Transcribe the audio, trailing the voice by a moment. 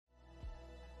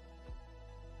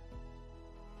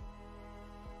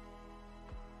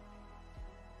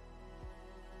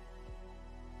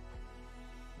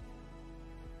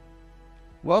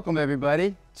Welcome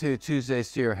everybody to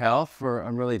Tuesdays to Your Health.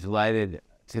 I'm really delighted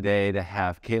today to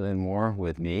have Caitlin Moore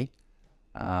with me.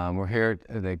 We're here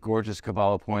at the gorgeous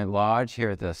Cavallo Point Lodge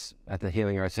here at the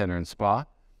Healing Arts Center and Spa.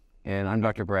 And I'm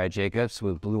Dr. Brad Jacobs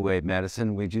with BlueWave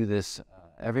Medicine. We do this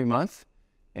every month,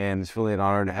 and it's really an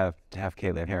honor to have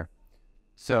Caitlin here.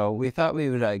 So we thought we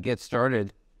would get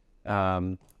started.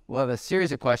 We'll have a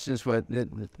series of questions. But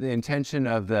the intention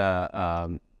of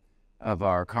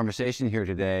our conversation here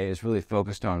today is really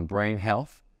focused on brain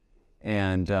health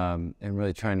and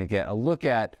really trying to get a look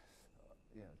at,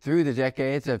 through the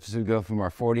decades, as we go from our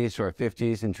 40s to our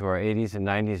 50s into our 80s and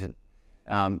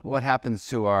 90s, what happens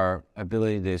to our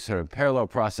ability to sort of parallel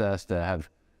process, to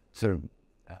have sort of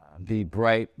be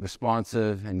bright,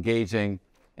 responsive, engaging,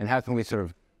 and how can we sort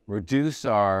of reduce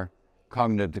our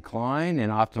cognitive decline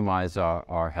and optimize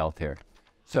our health here.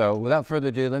 So without further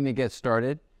ado, let me get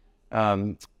started.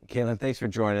 Caitlin, thanks for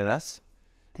joining us.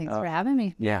 Thanks for having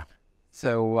me. Yeah.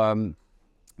 So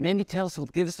maybe give us a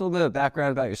little bit of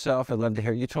background about yourself. I'd love to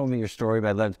hear. You told me your story,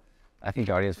 but I think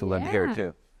the audience would love to hear it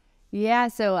too. Yeah,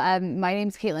 so my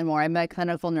name's Caitlin Moore. I'm a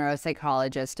clinical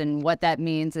neuropsychologist, and what that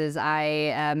means is I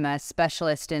am a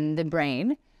specialist in the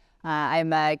brain.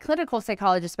 I'm a clinical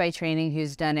psychologist by training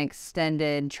who's done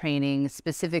extended training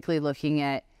specifically looking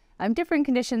at different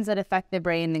conditions that affect the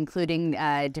brain, including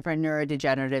different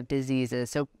neurodegenerative diseases,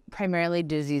 so primarily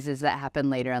diseases that happen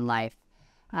later in life.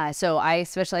 So I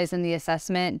specialize in the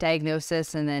assessment,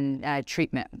 diagnosis, and then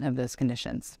treatment of those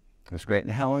conditions. That's great.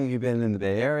 And how long have you been in the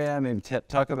Bay Area? Maybe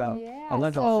talk about, I'd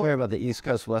love to hear about the East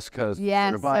Coast, West Coast,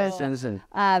 biases.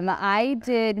 I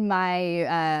did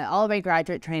all of my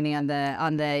graduate training on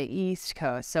the East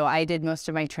Coast. So I did most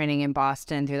of my training in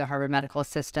Boston through the Harvard Medical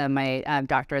System. My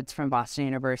doctorate's from Boston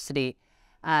University.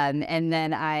 And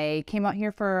then I came out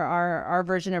here for our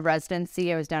version of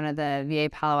residency. I was down at the VA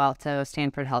Palo Alto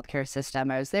Stanford Healthcare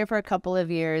System. I was there for a couple of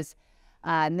years.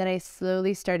 And then I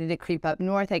slowly started to creep up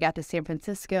north. I got to San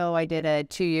Francisco. I did a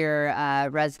 2-year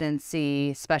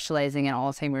residency specializing in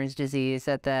Alzheimer's disease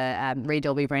at the Ray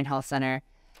Dolby Brain Health Center.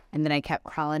 And then I kept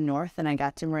crawling north and I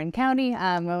got to Marin County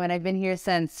when I've been here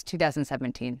since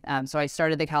 2017. So I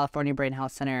started the California Brain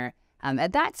Health Center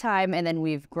at that time, and then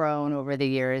we've grown over the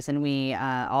years. And we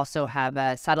also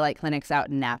have satellite clinics out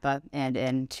in Napa and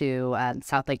into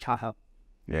South Lake Tahoe.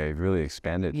 Yeah, you've really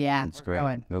expanded. Yeah, it's great.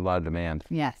 There's a lot of demand.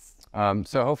 Yes.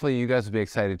 So hopefully you guys will be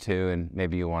excited too, and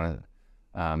maybe you want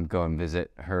to go and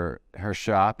visit her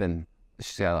shop, and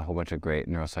she's got a whole bunch of great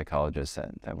neuropsychologists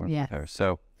that work with her.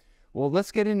 So, well,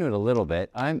 let's get into it a little bit.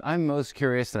 I'm most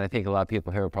curious, and I think a lot of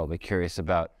people here are probably curious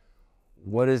about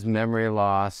what is memory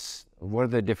loss, what are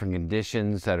the different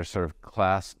conditions that are sort of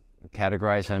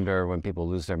categorized under when people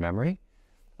lose their memory,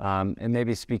 and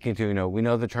maybe speaking to, we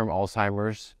know the term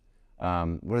Alzheimer's.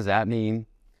 What does that mean?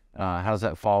 How does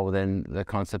that fall within the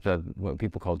concept of what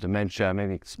people call dementia?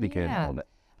 Maybe speak in a little bit.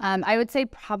 I would say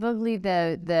probably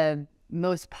the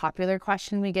most popular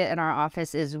question we get in our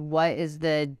office is, what is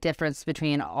the difference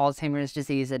between Alzheimer's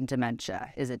disease and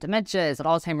dementia? Is it dementia? Is it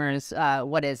Alzheimer's?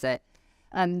 What is it?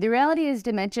 The reality is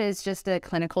dementia is just a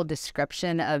clinical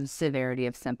description of severity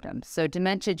of symptoms. So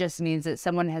dementia just means that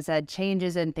someone has had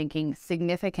changes in thinking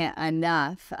significant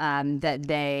enough that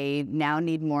they now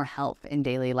need more help in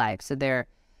daily life. So they're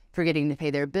forgetting to pay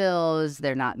their bills,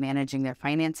 they're not managing their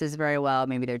finances very well,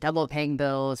 maybe they're double paying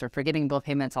bills or forgetting bill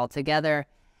payments altogether.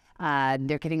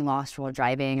 They're getting lost while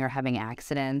driving or having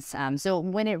accidents. So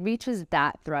when it reaches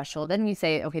that threshold, then we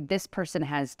say, okay, this person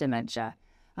has dementia.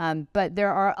 But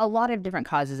there are a lot of different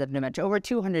causes of dementia, over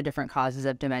 200 different causes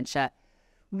of dementia,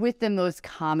 with the most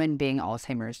common being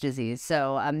Alzheimer's disease.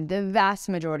 So the vast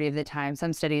majority of the time,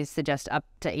 some studies suggest up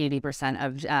to 80%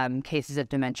 of cases of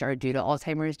dementia are due to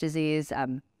Alzheimer's disease.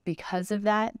 Because of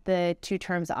that, the two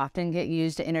terms often get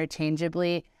used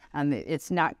interchangeably.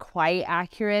 It's not quite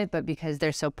accurate, but because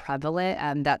they're so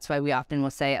prevalent, that's why we often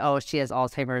will say, oh, she has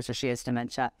Alzheimer's or she has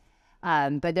dementia.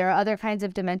 But there are other kinds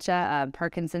of dementia.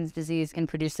 Parkinson's disease can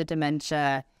produce a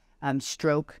dementia.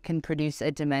 Stroke can produce a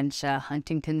dementia.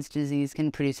 Huntington's disease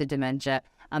can produce a dementia.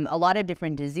 A lot of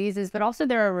different diseases, but also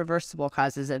there are reversible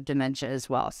causes of dementia as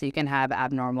well. So you can have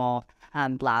abnormal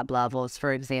lab levels,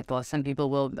 for example. Some people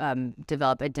will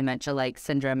develop a dementia-like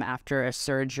syndrome after a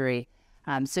surgery.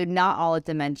 So not all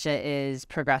dementia is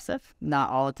progressive. Not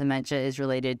all dementia is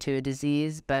related to a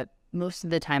disease, but most of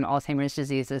the time Alzheimer's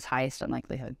disease is highest in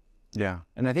likelihood. Yeah,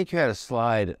 and I think you had a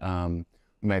slide, you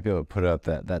might be able to put up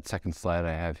that second slide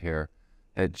I have here.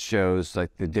 It shows like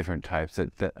the different types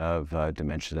of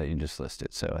dementia that you just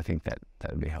listed. So I think that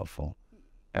would be helpful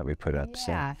that we put up.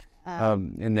 Yeah. So.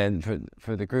 And then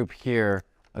for the group here,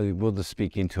 we'll just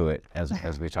speak into it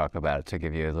as we talk about it to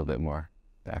give you a little bit more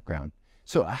background.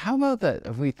 So how about that?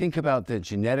 If we think about the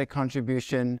genetic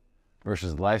contribution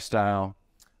versus lifestyle,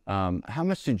 how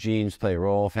much do genes play a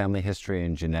role, family history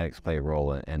and genetics play a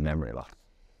role in memory loss?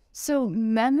 So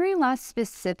memory loss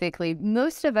specifically,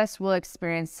 most of us will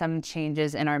experience some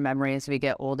changes in our memory as we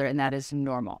get older, and that is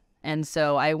normal. And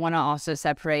so I want to also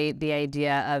separate the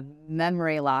idea of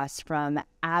memory loss from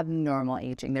abnormal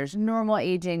aging. There's normal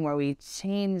aging where we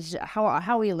change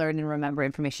how we learn and remember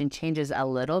information changes a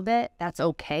little bit. That's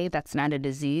okay. That's not a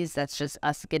disease. That's just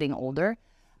us getting older.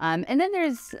 And then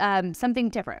there's something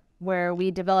different where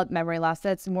we develop memory loss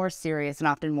that's more serious and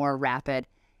often more rapid.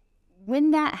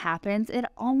 When that happens, it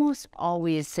almost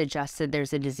always suggests that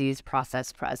there's a disease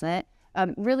process present,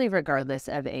 really regardless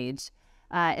of age.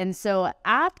 And so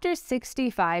after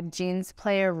 65, genes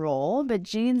play a role, but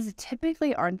genes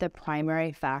typically aren't the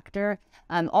primary factor.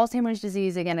 Alzheimer's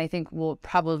disease, again, I think will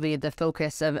probably be the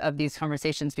focus of these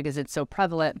conversations because it's so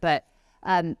prevalent. But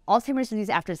Alzheimer's disease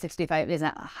after 65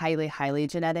 isn't highly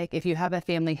genetic. If you have a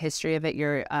family history of it,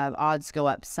 your odds go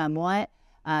up somewhat.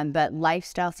 But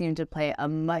lifestyle seemed to play a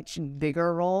much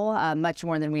bigger role, much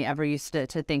more than we ever used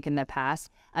to think in the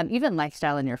past. Even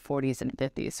lifestyle in your 40s and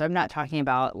 50s. So I'm not talking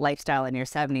about lifestyle in your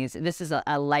 70s. This is a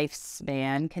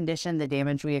lifespan condition. The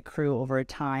damage we accrue over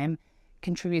time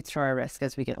contributes to our risk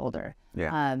as we get older.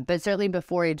 Yeah. But certainly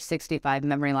before age 65,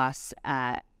 memory loss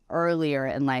earlier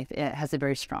in life, it has a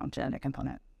very strong genetic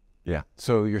component. Yeah.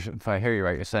 So if I hear you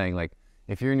right, you're saying like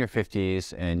if you're in your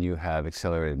 50s and you have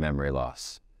accelerated memory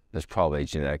loss, there's probably a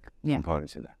genetic component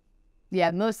to that.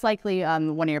 Yeah, most likely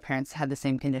one of your parents had the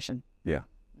same condition. Yeah.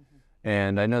 Mm-hmm.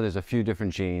 And I know there's a few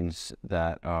different genes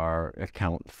that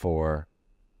account for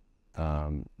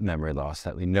memory loss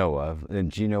that we know of.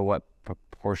 And do you know what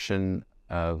proportion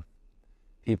of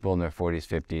people in their 40s,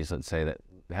 50s, let's say, that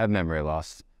have memory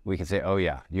loss, we can say, oh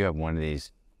yeah, you have one of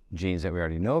these genes that we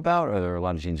already know about, or there are a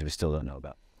lot of genes we still don't know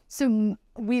about? So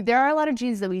there are a lot of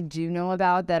genes that we do know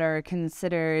about that are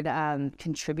considered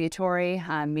contributory,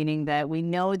 meaning that we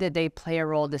know that they play a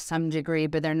role to some degree,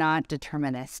 but they're not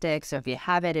deterministic. So if you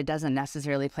have it, it doesn't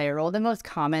necessarily play a role. The most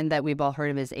common that we've all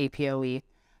heard of is APOE.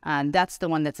 That's the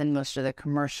one that's in most of the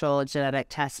commercial genetic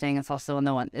testing. It's also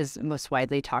the one that is most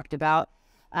widely talked about.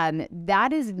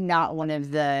 That is not one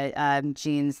of the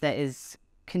genes that is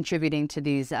contributing to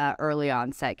these early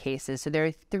onset cases. So there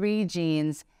are three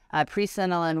genes,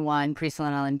 presenilin-1,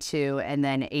 presenilin-2, and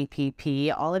then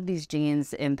APP. All of these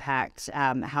genes impact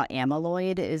how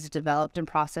amyloid is developed and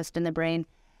processed in the brain.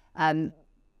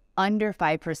 Under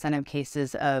 5% of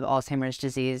cases of Alzheimer's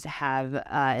disease have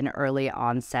an early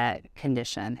onset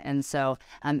condition. And so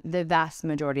the vast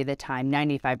majority of the time,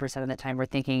 95% of the time, we're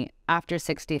thinking after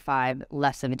 65,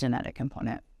 less of a genetic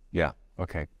component. Yeah.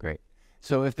 Okay, great.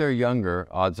 So if they're younger,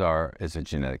 odds are it's a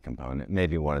genetic component,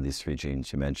 maybe one of these three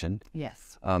genes you mentioned.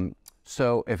 Yes.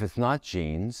 So if it's not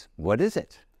genes, what is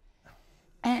it?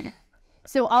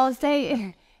 So I'll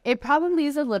say it probably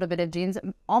is a little bit of genes.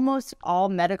 Almost all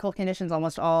medical conditions,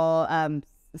 almost all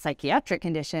psychiatric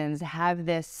conditions have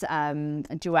this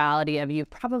duality of you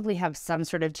probably have some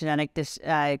sort of genetic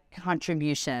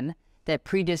contribution that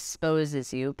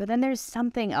predisposes you, but then there's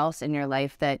something else in your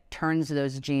life that turns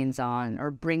those genes on or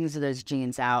brings those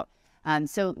genes out.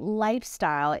 So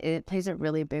lifestyle, it plays a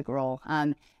really big role.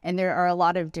 And there are a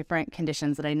lot of different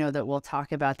conditions that I know that we'll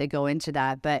talk about that go into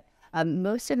that, but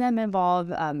most of them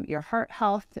involve your heart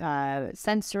health,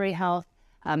 sensory health,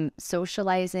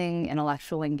 socializing,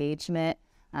 intellectual engagement.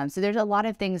 So there's a lot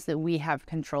of things that we have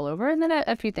control over, and then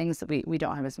a few things that we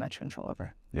don't have as much control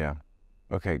over. Yeah.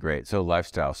 Okay, great. So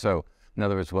lifestyle. So in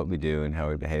other words, what we do and how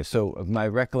we behave. So my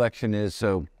recollection is,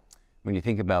 so when you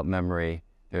think about memory,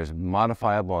 there's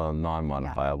modifiable and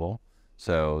non-modifiable. Yeah.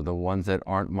 So the ones that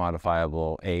aren't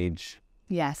modifiable, age.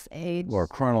 Yes, age. Or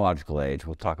chronological age.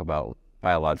 We'll talk about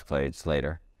biological age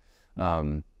later.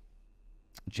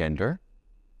 Gender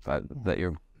that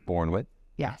you're born with.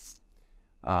 Yes.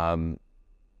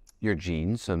 Your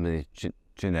genes, some of the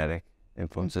genetic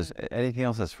influences. Mm-hmm. Anything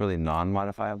else that's really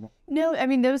non-modifiable? No, I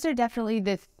mean, those are definitely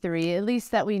the three, at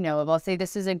least that we know of. I'll say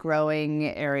this is a growing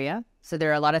area. So there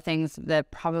are a lot of things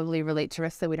that probably relate to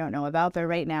risk that we don't know about. But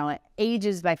right now, age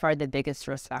is by far the biggest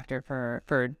risk factor for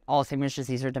Alzheimer's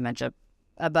disease or dementia,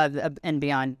 above and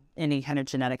beyond any kind of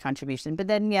genetic contribution. But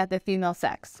then, yeah, the female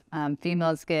sex.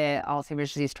 Females get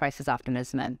Alzheimer's disease twice as often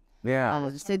as men. Yeah,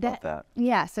 so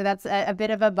yeah, so that's a bit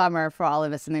of a bummer for all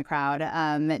of us in the crowd.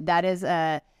 That is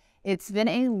it's been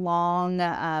a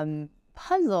long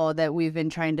puzzle that we've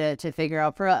been trying to figure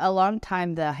out. For a long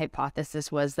time, the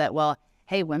hypothesis was that, well,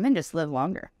 hey, women just live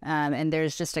longer. And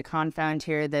there's just a confound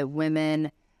here that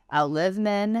women outlive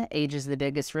men. Age is the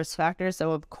biggest risk factor.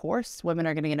 So, of course, women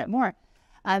are going to get it more.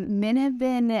 Men have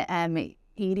been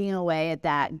eating away at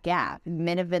that gap.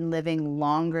 Men have been living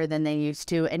longer than they used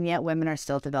to, and yet women are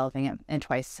still developing it at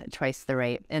twice the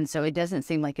rate. And so it doesn't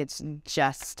seem like it's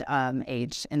just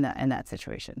age in that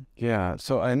situation. Yeah.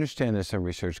 So I understand there's some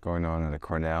research going on at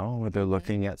Cornell where they're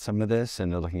looking at some of this,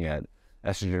 and they're looking at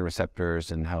estrogen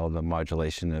receptors and how the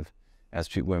modulation of,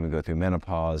 as women go through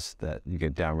menopause, that you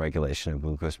get downregulation of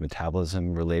glucose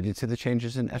metabolism related to the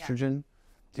changes in estrogen.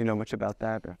 Do you know much about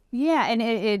that? Yeah, and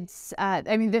it's,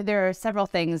 I mean, there are several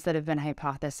things that have been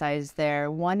hypothesized there.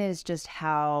 One is just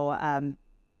how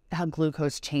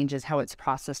glucose changes, how it's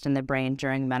processed in the brain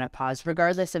during menopause,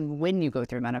 regardless of when you go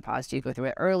through menopause. Do you go through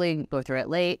it early, go through it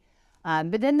late?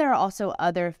 But then there are also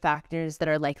other factors that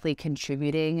are likely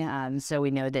contributing. So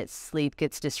we know that sleep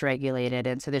gets dysregulated,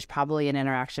 and so there's probably an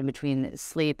interaction between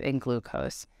sleep and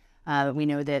glucose. We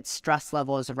know that stress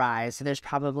levels rise, so there's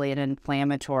probably an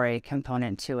inflammatory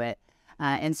component to it.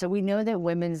 And so we know that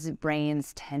women's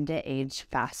brains tend to age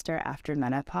faster after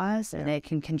menopause, and it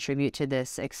can contribute to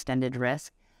this extended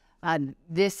risk.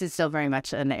 This is still very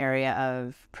much an area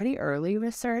of pretty early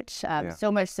research,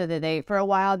 so much so that for a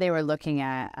while, they were looking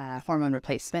at hormone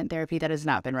replacement therapy. That has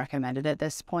not been recommended at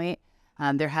this point.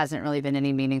 There hasn't really been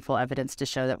any meaningful evidence to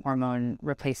show that hormone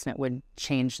replacement would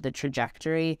change the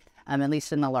trajectory, at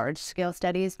least in the large-scale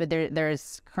studies, but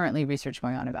there's currently research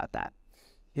going on about that.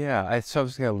 Yeah, I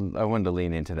wanted to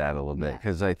lean into that a little bit,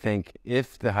 because I think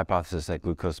if the hypothesis that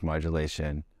glucose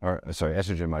modulation,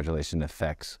 estrogen modulation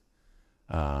affects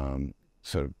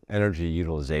sort of energy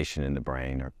utilization in the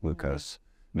brain, or glucose,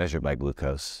 measured by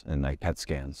glucose and like PET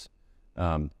scans,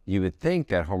 you would think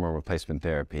that hormone replacement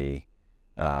therapy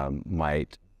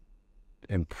might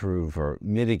improve or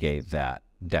mitigate that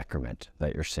decrement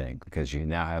that you're seeing, because you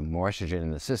now have more estrogen in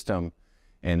the system,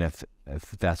 and if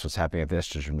that's what's happening at the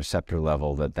estrogen receptor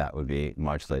level, that would be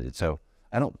modulated. So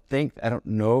I don't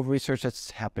know of research that's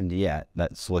happened yet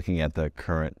that's looking at the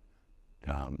current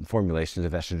formulations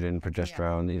of estrogen,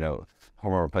 progesterone,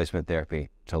 hormone replacement therapy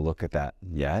to look at that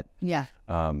yet. Yeah.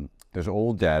 There's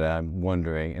old data. I'm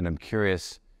wondering, and I'm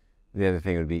curious, the other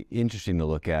thing that would be interesting to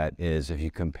look at is if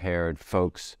you compared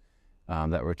folks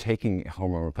that were taking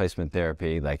hormone replacement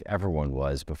therapy, like everyone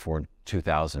was before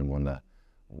 2000 when the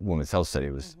Women's Health Study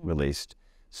was released,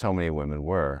 so many women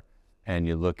were, and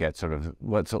you look at sort of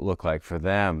what's it look like for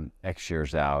them X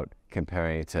years out,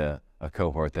 comparing it to a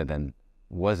cohort that then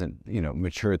wasn't,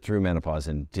 matured through menopause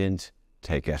and didn't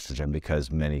take estrogen,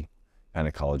 because many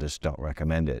gynecologists don't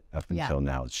recommend it up until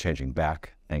now. It's changing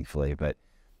back, thankfully, but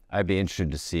I'd be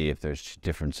interested to see if there's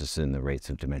differences in the rates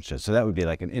of dementia. So that would be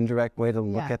like an indirect way to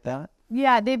look at that.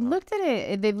 Yeah, they've looked at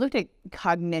it. They've looked at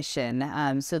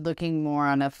cognition. So looking more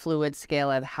on a fluid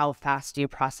scale of how fast do you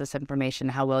process information,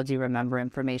 how well do you remember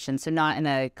information. So not in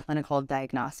a clinical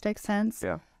diagnostic sense.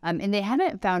 Yeah. And they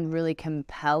haven't found really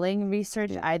compelling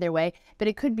research either way, but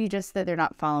it could be just that they're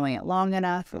not following it long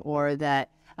enough, or that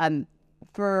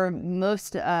for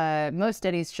most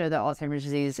studies show that Alzheimer's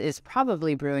disease is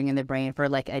probably brewing in the brain for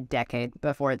like a decade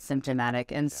before it's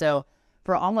symptomatic. And so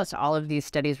for almost all of these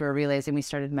studies, we're realizing we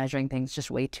started measuring things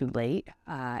just way too late.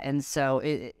 And so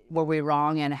were we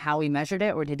wrong in how we measured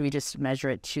it, or did we just measure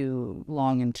it too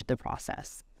long into the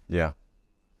process? Yeah.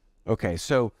 Okay,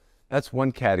 so that's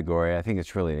one category. I think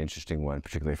it's really an interesting one,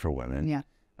 particularly for women. Yeah.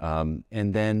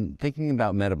 And then thinking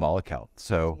about metabolic health.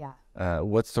 So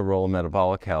what's the role of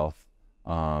metabolic health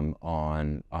on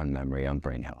memory, on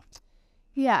brain health?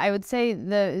 Yeah, I would say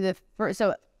the first,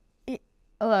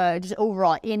 just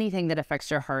overall, anything that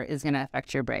affects your heart is going to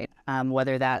affect your brain,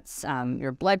 whether that's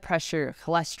your blood pressure, your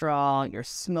cholesterol, your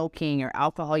smoking, your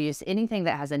alcohol use. Anything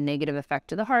that has a negative effect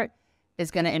to the heart is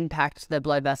going to impact the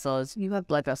blood vessels. You have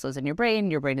blood vessels in your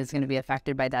brain is going to be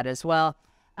affected by that as well.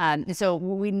 So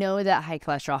we know that high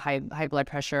cholesterol, high blood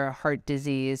pressure, heart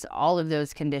disease, all of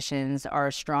those conditions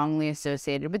are strongly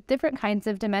associated with different kinds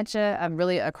of dementia,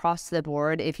 really across the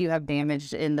board. If you have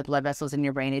damage in the blood vessels in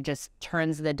your brain, it just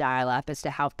turns the dial up as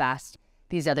to how fast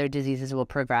these other diseases will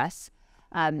progress.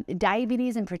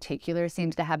 Diabetes in particular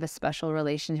seems to have a special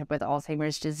relationship with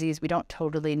Alzheimer's disease. We don't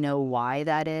totally know why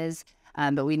that is.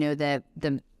 But we know that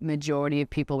the majority of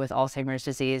people with Alzheimer's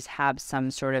disease have some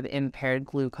sort of impaired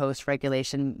glucose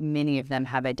regulation. Many of them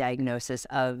have a diagnosis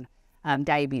of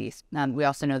diabetes. We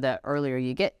also know that earlier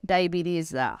you get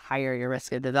diabetes, the higher your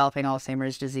risk of developing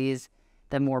Alzheimer's disease,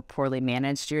 the more poorly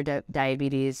managed your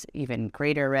diabetes, even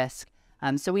greater risk.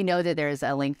 So we know that there is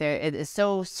a link there. It is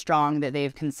so strong that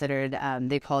they've considered,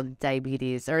 they called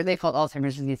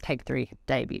Alzheimer's disease type 3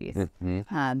 diabetes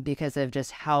because of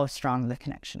just how strong the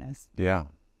connection is. Yeah.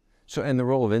 So, and the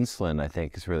role of insulin, I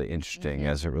think, is really interesting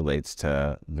as it relates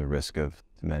to the risk of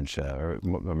dementia or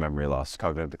memory loss,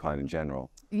 cognitive decline in general.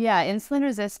 Yeah, insulin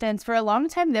resistance, for a long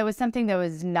time, that was something that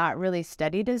was not really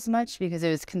studied as much because it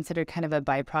was considered kind of a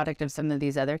byproduct of some of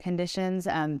these other conditions.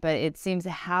 But it seems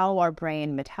how our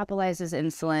brain metabolizes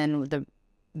insulin,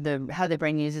 how the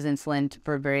brain uses insulin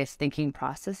for various thinking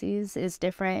processes is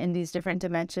different in these different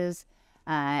dementias.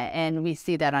 And we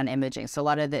see that on imaging. So a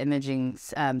lot of the imaging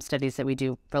studies that we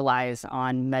do relies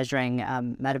on measuring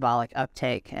metabolic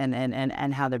uptake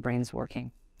and how the brain's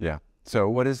working. Yeah. So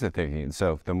what is the thinking?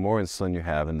 So the more insulin you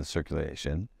have in the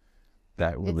circulation,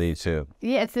 that will lead to...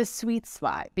 Yeah, it's the sweet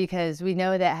spot because we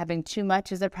know that having too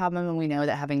much is a problem and we know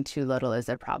that having too little is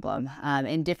a problem.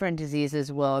 And different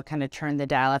diseases will kind of turn the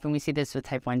dial up, and we see this with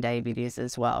type 1 diabetes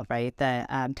as well, right?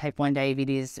 The type 1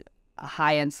 diabetes,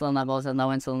 high insulin levels and low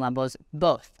insulin levels,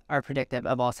 both are predictive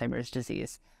of Alzheimer's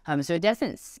disease. So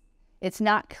it's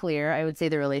not clear, I would say,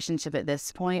 the relationship at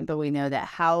this point, but we know that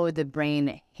how the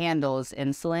brain handles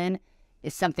insulin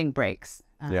is something breaks.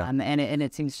 And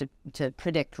it seems to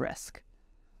predict risk.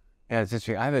 Yeah, it's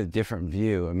interesting. I have a different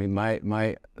view. I mean, my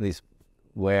at least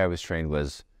way I was trained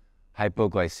was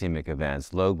hypoglycemic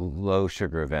events, low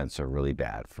sugar events are really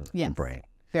bad for the brain.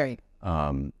 Very.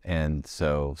 And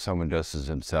so someone doses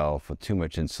himself with too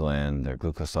much insulin, their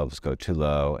glucose levels go too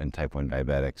low in type 1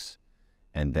 diabetics,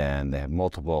 and then they have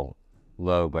multiple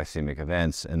low glycemic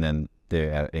events, and then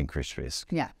they're at increased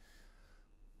risk. Yeah.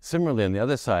 Similarly, on the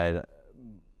other side,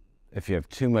 if you have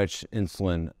too much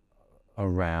insulin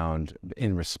around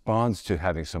in response to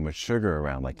having so much sugar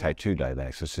around, like type 2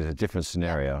 diabetics, which is a different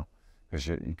scenario,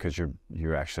 because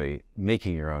you're actually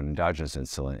making your own endogenous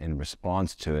insulin in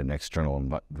response to an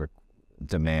external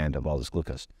demand of all this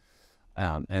glucose.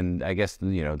 And I guess,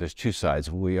 there's two sides.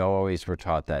 We always were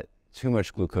taught that too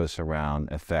much glucose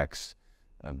around affects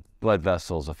blood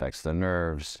vessels, affects the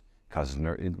nerves,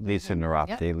 it leads to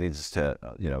neuropathy, leads to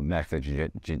macular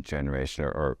degeneration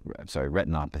or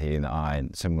retinopathy in the eye,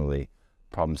 and similarly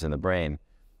problems in the brain.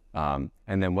 And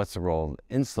then what's the role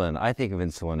of insulin? I think of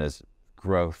insulin as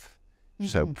growth.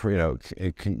 So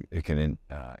it can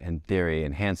in theory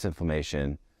enhance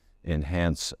inflammation,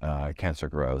 enhance cancer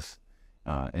growth,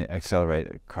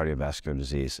 accelerate cardiovascular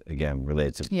disease. Again,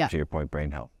 related to your point,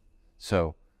 brain health.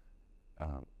 So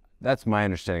that's my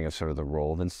understanding of sort of the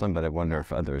role of insulin, but I wonder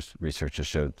if others researchers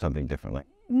showed something differently.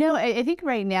 No, I think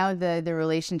right now the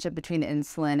relationship between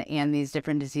insulin and these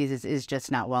different diseases is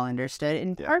just not well understood,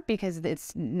 in part because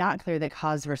it's not clear the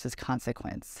cause versus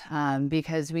consequence,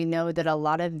 because we know that a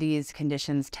lot of these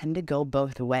conditions tend to go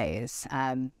both ways.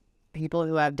 People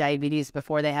who have diabetes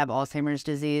before they have Alzheimer's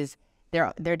disease,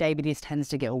 their diabetes tends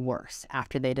to get worse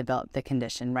after they develop the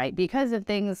condition, right? Because of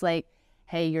things like,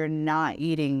 hey, you're not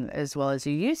eating as well as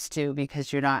you used to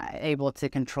because you're not able to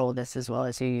control this as well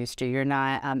as you used to. You're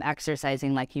not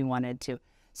exercising like you wanted to.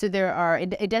 So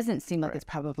it doesn't seem like it's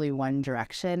probably one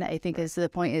direction, I think is the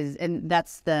point is, and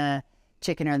that's the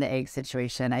chicken or the egg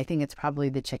situation. I think it's probably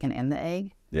the chicken and the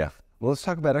egg. Yeah. Well, let's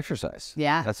talk about exercise.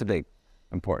 Yeah. That's a big,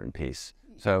 important piece.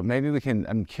 So maybe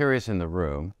I'm curious in the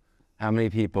room, how many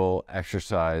people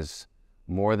exercise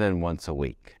more than once a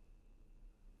week?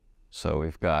 So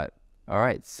we've got, all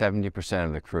right, 70%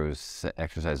 of the crew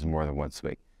exercises more than once a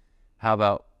week. How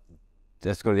about,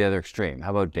 let's go to the other extreme.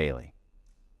 How about daily?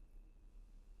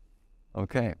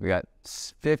 Okay, we got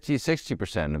 50,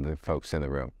 60% of the folks in the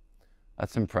room.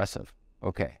 That's impressive.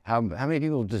 Okay, how many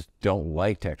people just don't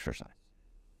like to exercise?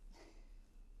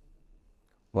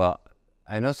 Well,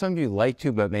 I know some of you like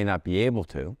to, but may not be able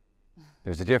to.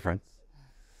 There's a difference.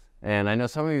 And I know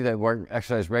some of you that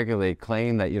exercise regularly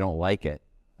claim that you don't like it.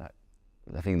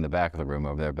 I think in the back of the room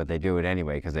over there, but they do it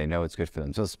anyway because they know it's good for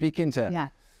them. So speaking to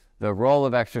the role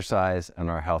of exercise in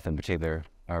our health, in particular,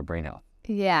 our brain health.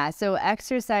 Yeah, so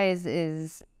exercise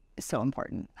is so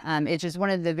important. It's just one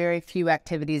of the very few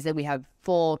activities that we have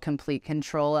full, complete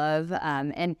control of.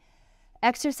 And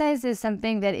exercise is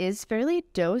something that is fairly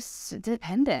dose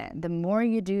dependent. The more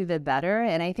you do, the better.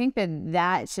 And I think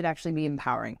that should actually be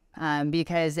empowering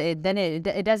because it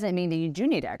doesn't mean that you do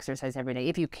need to exercise every day.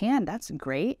 If you can, that's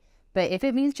great. But if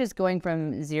it means just going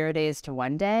from 0 days to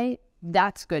 1 day,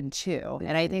 that's good too.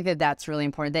 And I think that that's really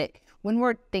important, that when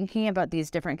we're thinking about these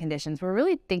different conditions, we're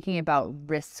really thinking about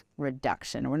risk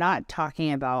reduction. We're not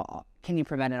talking about, can you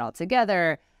prevent it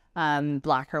altogether,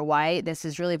 black or white. This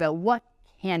is really about what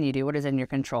can you do, what is in your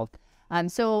control.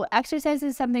 So exercise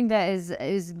is something that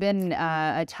has been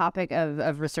a topic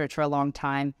of research for a long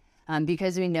time.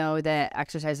 Because we know that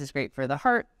exercise is great for the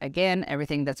heart. Again,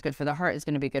 everything that's good for the heart is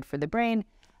going to be good for the brain.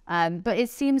 But it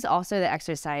seems also that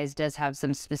exercise does have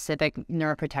some specific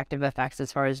neuroprotective effects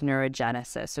as far as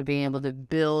neurogenesis. So being able to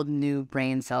build new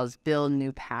brain cells, build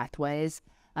new pathways.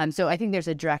 So I think there's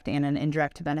a direct and an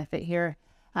indirect benefit here.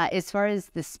 As far as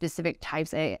the specific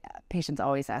types, patients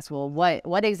always ask, well,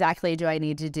 what exactly do I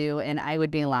need to do? And I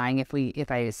would be lying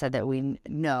if I said that we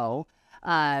know.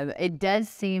 It does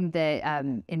seem that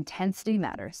intensity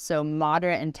matters. So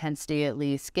moderate intensity, at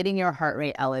least, getting your heart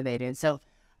rate elevated. So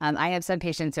I have some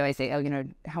patients who I say, oh,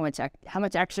 how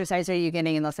much exercise are you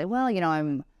getting? And they'll say, well,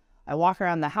 I walk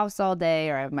around the house all day,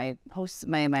 or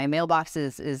my mailbox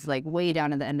is like way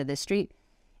down at the end of the street.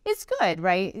 It's good,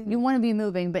 right? You want to be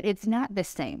moving, but it's not the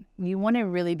same. You want to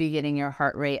really be getting your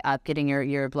heart rate up, getting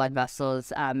your blood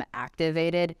vessels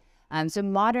activated. So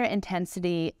moderate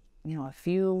intensity, a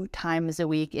few times a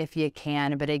week if you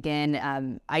can. But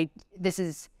again, this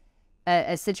is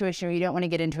a situation where you don't want to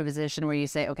get into a position where you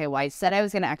say, okay, well, I said I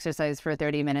was going to exercise for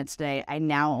 30 minutes today. I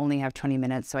now only have 20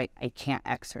 minutes, so I can't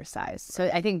exercise. So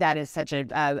I think that is such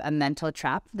a mental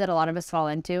trap that a lot of us fall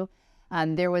into.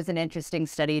 There was an interesting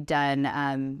study done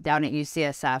down at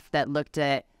UCSF that looked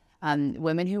at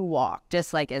women who walk,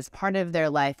 just like as part of their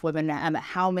life, women,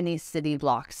 how many city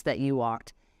blocks that you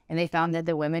walked. And they found that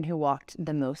the women who walked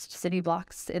the most city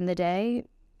blocks in the day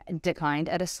declined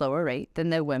at a slower rate than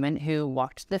the women who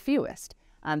walked the fewest.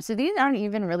 So these aren't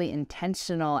even really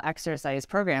intentional exercise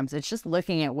programs. It's just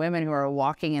looking at women who are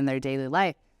walking in their daily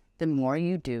life. The more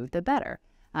you do, the better.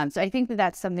 So I think that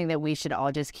that's something that we should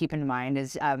all just keep in mind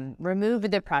is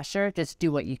remove the pressure, just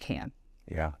do what you can.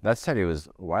 Yeah, that study was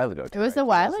a while ago. It was a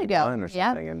while ago.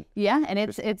 Yeah. And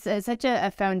it's such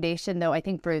a foundation, though, I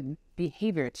think, for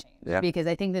behavior change, because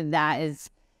I think that is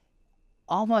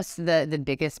almost the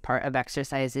biggest part of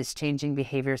exercise is changing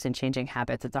behaviors and changing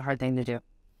habits. It's a hard thing to do.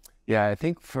 Yeah, I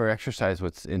think for exercise,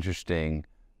 what's interesting,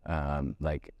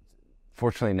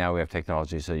 fortunately now we have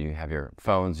technology, so you have your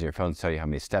phones tell you how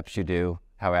many steps you do.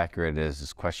 How accurate it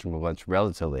is questionable, but it's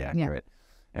relatively accurate.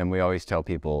 Yeah. And we always tell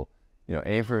people,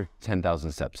 aim for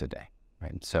 10,000 steps a day,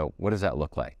 right? So what does that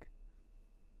look like?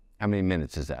 How many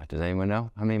minutes is that? Does anyone know?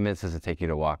 How many minutes does it take you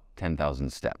to walk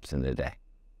 10,000 steps in a day?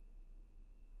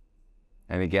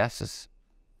 Any guesses?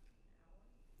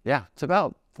 Yeah, it's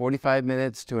about 45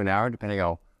 minutes to an hour, depending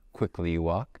how quickly you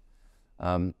walk.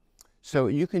 So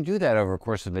you can do that over the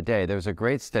course of a day. There was a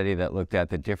great study that looked at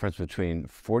the difference between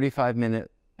 45-minute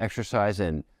exercise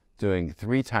and doing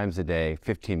 3 times a day,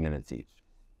 15 minutes each.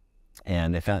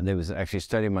 And they found there was actually a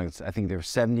study amongst, I think they were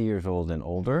 70 years old and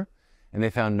older, and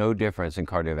they found no difference in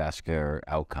cardiovascular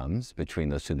outcomes between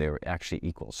those two. They were actually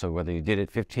equal. So whether you did it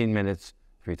 15 minutes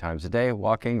 3 times a day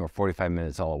walking or 45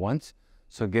 minutes all at once,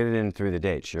 so get it in through the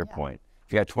day, to your point.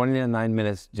 If you got 29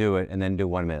 minutes, do it, and then do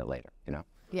 1 minute later,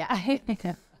 Yeah.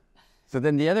 So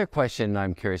then the other question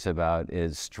I'm curious about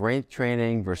is strength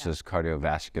training versus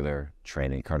cardiovascular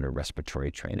training,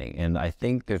 cardiorespiratory training. And I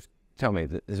think tell me,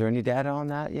 is there any data on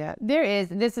that yet? There is.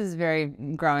 This is very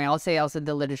growing. I'll say also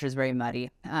the literature is very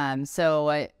muddy.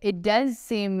 So it does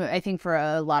seem, I think for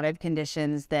a lot of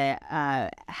conditions that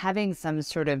having some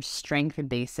sort of strength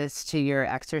basis to your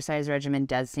exercise regimen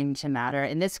does seem to matter.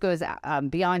 And this goes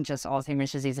beyond just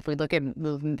Alzheimer's disease. If we look at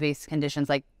movement-based conditions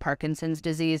like Parkinson's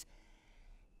disease,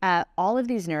 all of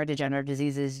these neurodegenerative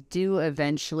diseases do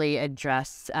eventually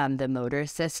address the motor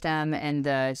system, and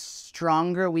the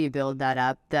stronger we build that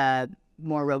up, the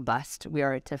more robust we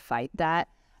are to fight that.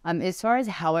 As far as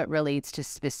how it relates to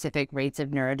specific rates of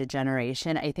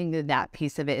neurodegeneration, I think that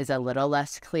piece of it is a little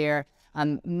less clear.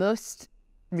 Most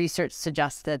research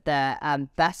suggests that the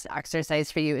best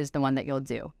exercise for you is the one that you'll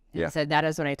do. Yeah. So that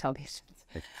is what I tell patients.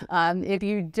 If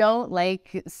you don't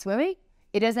like swimming,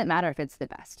 it doesn't matter if it's the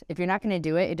best. If you're not going to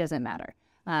do it, it doesn't matter.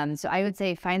 So I would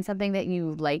say find something that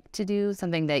you like to do,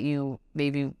 something that you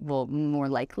maybe will more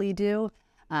likely do.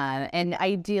 And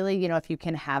ideally, if you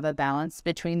can have a balance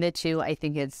between the two, I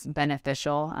think it's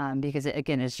beneficial because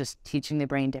again, it's just teaching the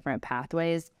brain different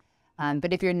pathways.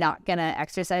 But if you're not going to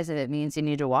exercise, if it means you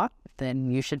need to walk, then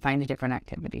you should find a different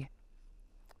activity.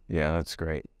 Yeah, that's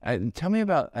great. Tell me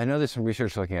about, I know there's some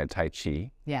research looking at Tai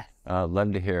Chi. Yes.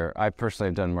 Love to hear. I personally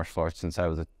have done martial arts since I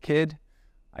was a kid.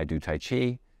 I do Tai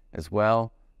Chi as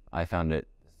well. I found it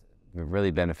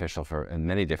really beneficial in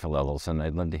many different levels, and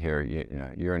I'd love to hear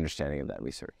your understanding of that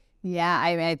research. Yeah,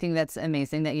 I think that's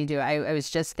amazing that you do. I was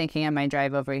just thinking on my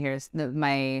drive over here,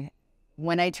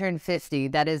 when I turn 50,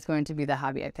 that is going to be the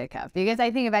hobby I pick up. Because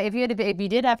I think about if you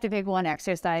did have to pick one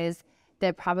exercise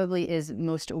that probably is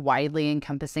most widely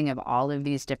encompassing of all of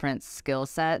these different skill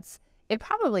sets, it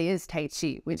probably is Tai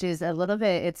Chi, which is a little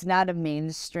bit, it's not a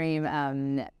mainstream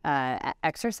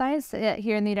exercise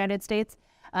here in the United States.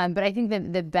 But I think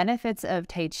that the benefits of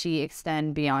Tai Chi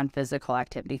extend beyond physical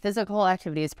activity. Physical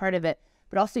activity is part of it,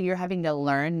 but also you're having to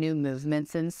learn new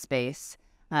movements in space.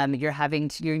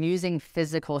 You're using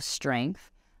physical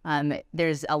strength.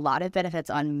 There's a lot of benefits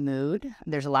on mood.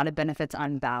 There's a lot of benefits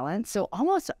on balance. So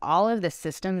almost all of the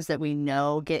systems that we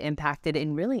know get impacted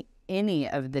in really any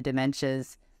of the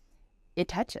dementias, it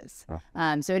touches.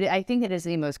 I think it is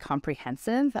the most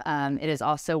comprehensive. It is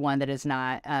also one that is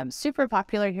not super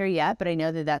popular here yet, but I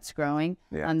know that that's growing.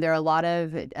 There are a lot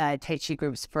of Tai Chi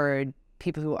groups for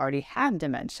people who already have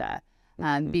dementia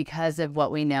because of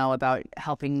what we know about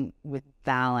helping with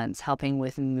balance, helping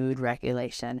with mood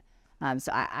regulation.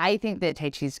 So I think that Tai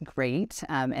Chi is great.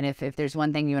 And if there's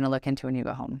one thing you want to look into when you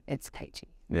go home, it's Tai Chi.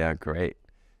 Yeah, great.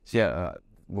 So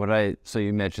so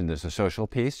you mentioned there's a social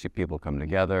piece. People come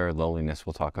together, loneliness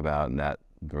we'll talk about, and that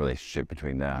the relationship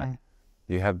between that. Okay.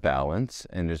 You have balance,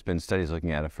 and there's been studies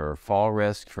looking at it for fall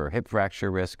risk, for hip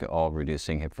fracture risk, all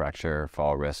reducing hip fracture,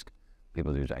 fall risk.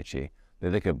 People do Tai Chi. They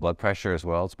look at blood pressure as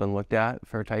well. It's been looked at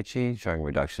for Tai Chi, showing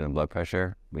reduction in blood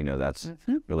pressure. We know that's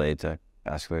related to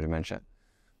vascular dementia.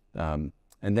 And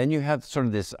then you have sort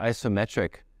of this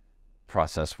isometric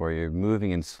process where you're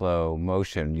moving in slow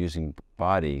motion using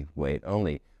body weight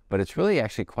only, but it's really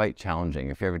actually quite challenging.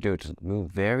 If you ever do it, just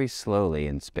move very slowly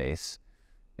in space,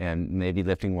 and maybe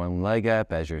lifting one leg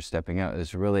up as you're stepping out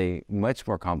is really much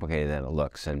more complicated than it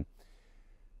looks. And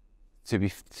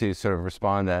to sort of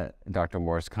respond to Dr.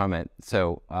 Moore's comment,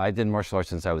 so I did martial arts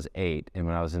since I was 8, and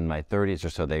when I was in my 30s or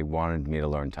so, they wanted me to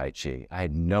learn Tai Chi. I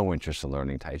had no interest in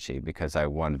learning Tai Chi because I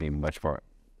wanted to be much more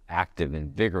active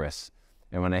and vigorous.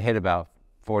 And when I hit about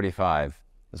 45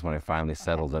 is when I finally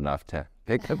settled enough to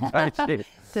pick up Tai Chi.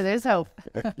 So there's hope.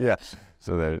 Yeah,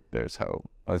 so there's hope.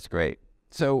 Oh, that's great.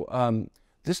 So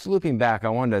just looping back, I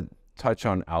wanted to touch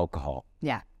on alcohol.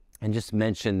 Yeah. And just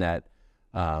mention that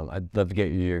I'd love to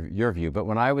get your view, but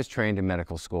when I was trained in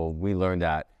medical school, we learned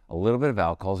that a little bit of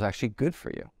alcohol is actually good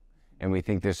for you. And we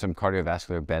think there's some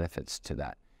cardiovascular benefits to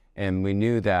that. And we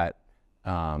knew that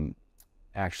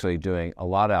actually doing a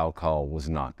lot of alcohol was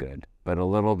not good, but a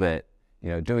little bit,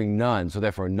 doing none. So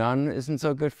therefore none isn't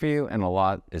so good for you and a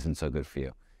lot isn't so good for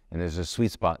you. And there's a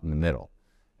sweet spot in the middle.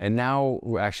 And now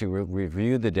we actually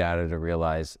reviewed the data to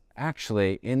realize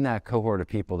actually in that cohort of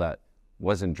people that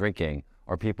wasn't drinking,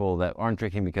 or people that aren't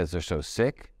drinking because they're so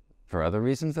sick for other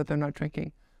reasons that they're not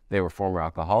drinking. They were former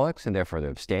alcoholics and therefore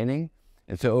they're abstaining.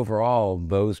 And so overall,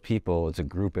 those people, it's a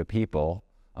group of people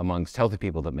amongst healthy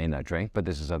people that may not drink, but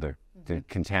this is the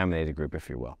contaminated group, if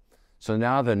you will. So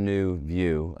now the new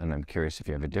view, and I'm curious if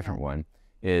you have a different one,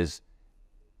 is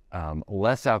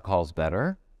less alcohol is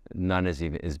better, none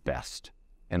is best.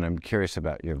 And I'm curious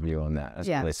about your view on that as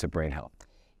it relates to brain health.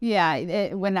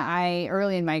 Yeah, when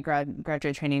early in my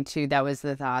graduate training too, that was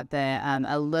the thought that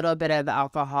a little bit of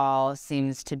alcohol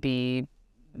seems to be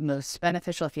most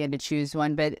beneficial if you had to choose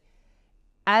one. But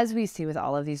as we see with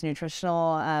all of these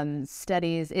nutritional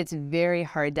studies, it's very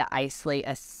hard to isolate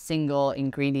a single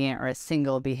ingredient or a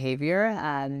single behavior.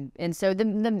 And so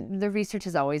the research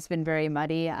has always been very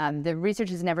muddy. The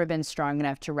research has never been strong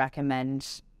enough to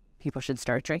recommend people should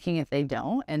start drinking if they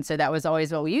don't. And so that was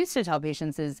always what we used to tell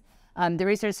patients is, the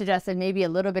research suggested maybe a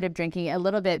little bit of drinking, a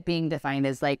little bit being defined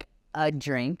as like a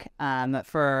drink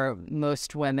for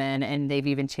most women, and they've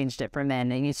even changed it for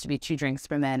men. It used to be 2 drinks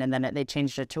for men, and then they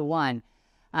changed it to 1.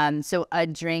 So a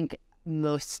drink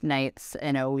most nights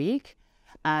in a week.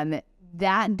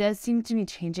 That does seem to be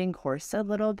changing course a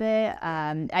little bit.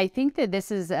 I think that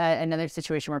this is another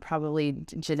situation where probably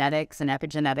genetics and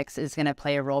epigenetics is going to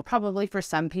play a role. Probably for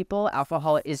some people,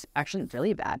 alcohol is actually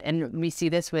really bad. And we see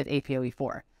this with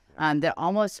APOE4. That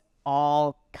almost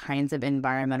all kinds of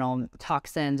environmental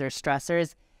toxins or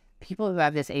stressors, people who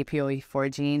have this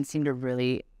APOE4 gene seem to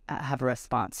really have a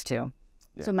response to.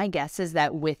 Yeah. So my guess is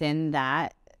that within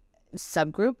that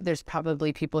subgroup, there's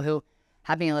probably people who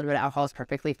having a little bit of alcohol is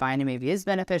perfectly fine and maybe is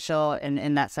beneficial, and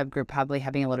in that subgroup, probably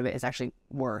having a little bit is actually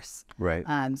worse. Right.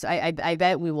 So I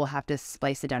bet we will have to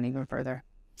splice it down even further.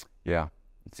 Yeah,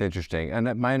 it's interesting.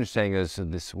 And my understanding is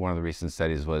this one of the recent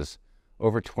studies was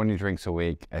over 20 drinks a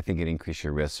week, I think it increased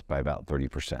your risk by about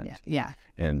 30%. Yeah.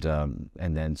 And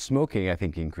then smoking, I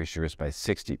think increased your risk by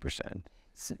 60%.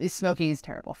 Smoking is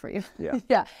terrible for you. Yeah.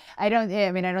 Yeah. I don't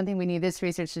think we need this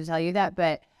research to tell you that,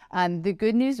 but the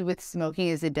good news with smoking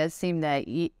is it does seem that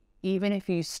even if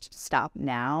you stop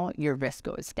now, your risk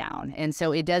goes down. And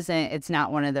so it's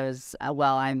not one of those,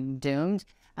 well, I'm doomed.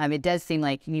 It does seem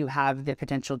like you have the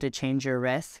potential to change your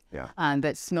risk. Yeah.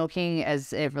 But smoking,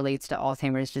 as it relates to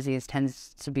Alzheimer's disease,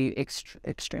 tends to be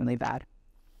extremely bad.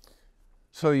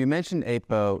 So you mentioned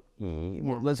ApoE.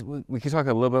 Well, we can talk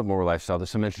a little bit more lifestyle. There's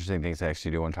some interesting things I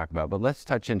actually do want to talk about, but let's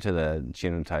touch into the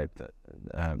genotype,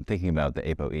 thinking about the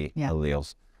ApoE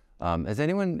alleles. Has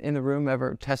anyone in the room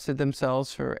ever tested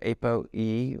themselves for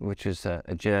ApoE, which is a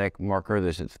genetic marker?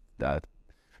 There's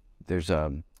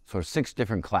sort of 6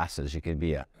 different classes. You could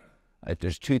be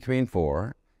there's 2, 3, and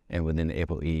 4, and within the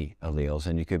ApoE alleles,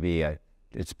 and you could be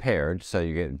it's paired, so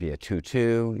you could be a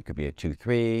 2-2, you could be a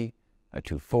 2-3, a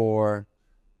 2-4,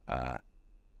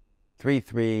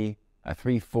 3-3, a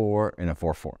 3-4, and a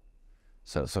 4-4.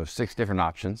 So 6 different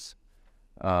options.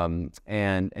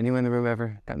 And anyone in the room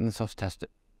ever gotten themselves tested?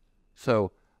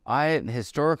 So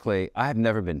historically, I have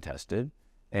never been tested.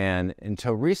 And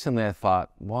until recently, I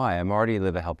thought, why? I'm already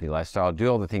live a healthy lifestyle, do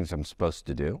all the things I'm supposed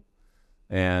to do.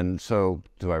 And so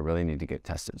do I really need to get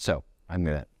tested? So I'm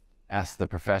going to ask the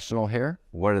professional here,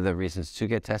 what are the reasons to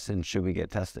get tested and should we get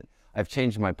tested? I've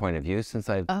changed my point of view since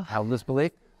I've held this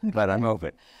belief, but I'm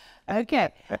open.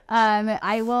 Okay.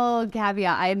 I will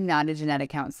caveat, I'm not a genetic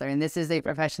counselor, and this is a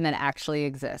profession that actually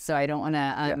exists, so I don't want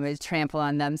to trample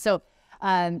on them. So so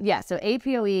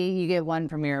ApoE, you get one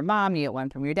from your mom, you get one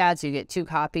from your dad, so you get 2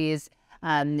 copies.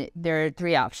 There are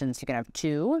 3 options. You can have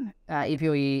 2,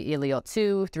 ApoE allele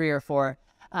 2, 3, or 4.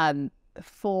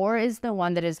 4 is the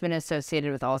one that has been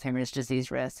associated with Alzheimer's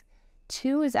disease risk.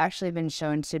 2 has actually been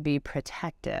shown to be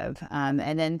protective.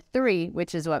 And then 3,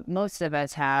 which is what most of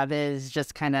us have, is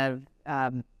just kind of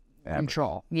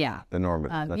control. Yeah. The norm.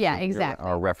 Exactly.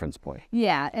 Our reference point.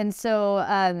 Yeah. And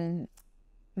so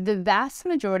the vast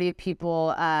majority of people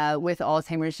with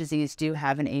Alzheimer's disease do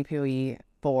have an ApoE4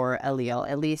 allele,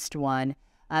 at least one.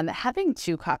 Having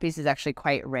 2 copies is actually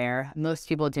quite rare. Most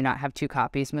people do not have 2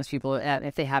 copies. Most people,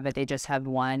 if they have it, they just have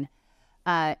one.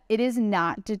 It is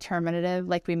not determinative,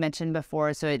 like we mentioned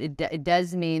before, so it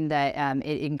does mean that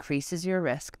it increases your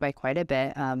risk by quite a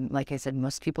bit. Like I said,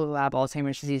 most people who have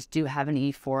Alzheimer's disease do have an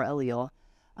E4 allele.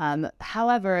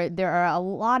 However, there are a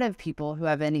lot of people who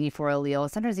have an E4 allele,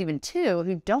 sometimes even 2,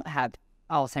 who don't have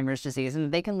Alzheimer's disease,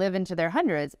 and they can live into their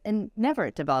hundreds and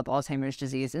never develop Alzheimer's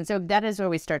disease. And so that is where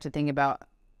we start to think about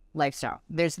lifestyle.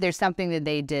 There's something that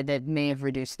they did that may have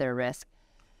reduced their risk.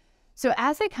 So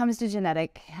as it comes to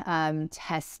genetic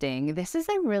testing, this is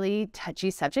a really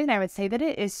touchy subject. And I would say that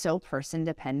it is so person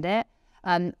dependent.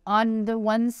 On the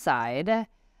one side,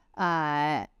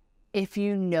 if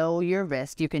you know your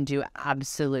risk, you can do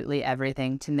absolutely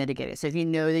everything to mitigate it. So if you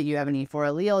know that you have an E4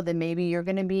 allele, then maybe you're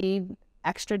going to be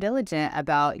extra diligent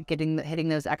about hitting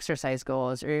those exercise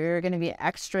goals, or you're going to be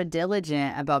extra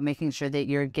diligent about making sure that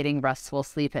you're getting restful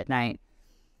sleep at night.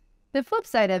 The flip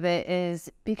side of it is,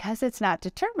 because it's not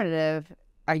determinative,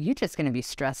 are you just going to be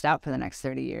stressed out for the next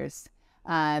 30 years?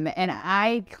 And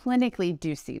I clinically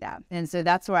do see that. And so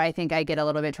that's where I think I get a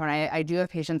little bit torn. I do have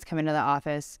patients come into the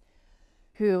office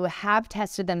who have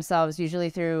tested themselves, usually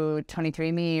through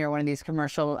 23andMe or one of these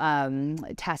commercial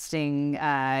testing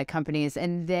companies,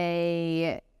 and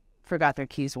they forgot their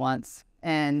keys once.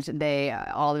 And they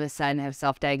all of a sudden have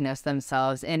self-diagnosed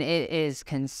themselves, and it is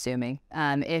consuming.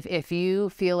 If you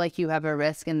feel like you have a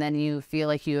risk and then you feel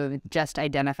like you have just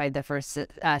identified the first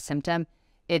symptom,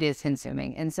 it is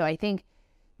consuming. And so I think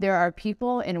there are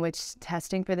people in which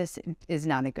testing for this is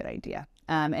not a good idea.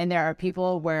 And there are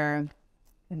people where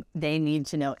they need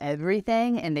to know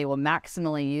everything and they will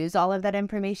maximally use all of that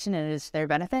information, and it is to their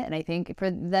benefit. And I think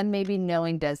for them, maybe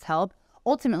knowing does help.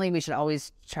 Ultimately, we should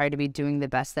always try to be doing the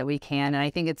best that we can. And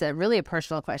I think it's really a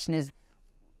personal question is,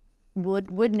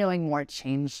 would knowing more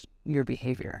change your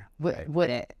behavior? Would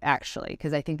it actually?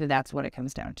 Because I think that's what it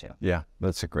comes down to. Yeah,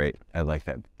 I like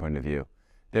that point of view.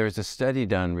 There was a study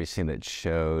done recently that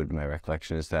showed, my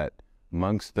recollection is that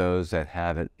amongst those that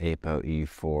have an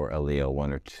ApoE4 allele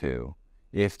 1 or 2,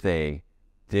 if they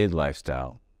did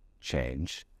lifestyle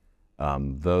change,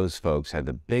 those folks had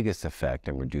the biggest effect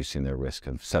in reducing their risk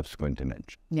of subsequent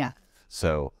dementia. Yeah.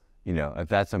 So, if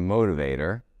that's a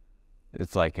motivator,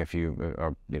 it's like if you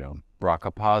are,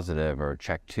 BRCA positive or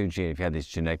CHEK2 gene, if you have these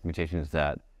genetic mutations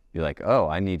that you're like, oh,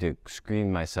 I need to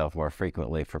screen myself more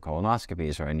frequently for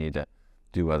colonoscopies, or I need to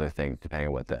do other things depending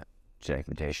on what the genetic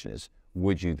mutation is.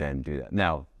 Would you then do that?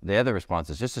 Now, the other response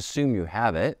is just assume you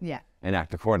have it and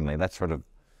act accordingly. That's sort of,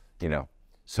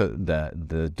 so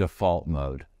the default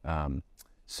mode. And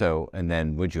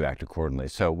then would you act accordingly?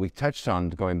 So we touched on,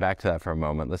 going back to that for a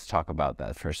moment, let's talk about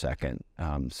that for a second.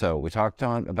 So we talked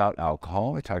about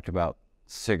alcohol, we talked about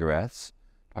cigarettes,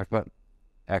 talked about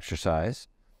exercise.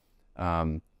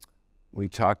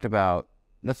 Let's talk about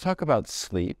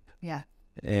sleep. Yeah.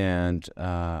 And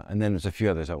then there's a few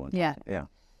others I want to. Yeah. Yeah.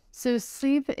 So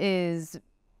sleep is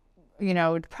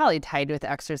probably tied with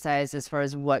exercise as far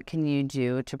as what can you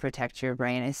do to protect your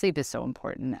brain. And sleep is so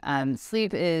important.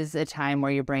 Sleep is a time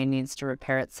where your brain needs to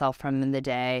repair itself from the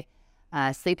day.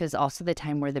 Sleep is also the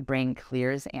time where the brain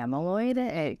clears amyloid.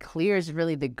 It clears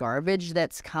really the garbage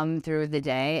that's come through the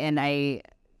day. And I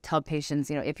tell patients,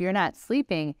 if you're not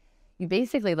sleeping, you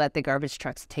basically let the garbage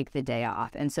trucks take the day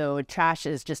off. And so trash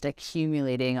is just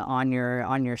accumulating on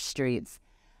your streets.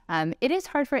 It is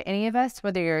hard for any of us,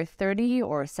 whether you're 30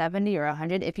 or 70 or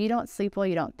 100. If you don't sleep well,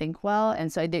 you don't think well.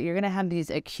 And so you're going to have these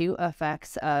acute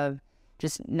effects of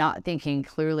just not thinking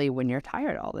clearly when you're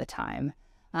tired all the time.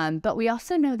 But we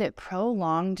also know that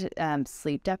prolonged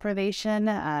sleep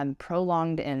deprivation,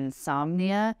 prolonged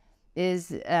insomnia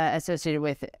is associated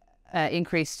with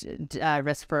increased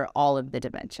risk for all of the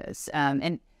dementias.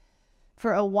 And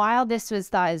for a while, this was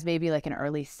thought as maybe like an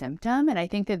early symptom. And I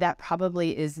think that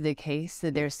probably is the case,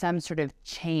 that there's some sort of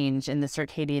change in the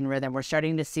circadian rhythm. We're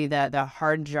starting to see the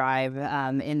hard drive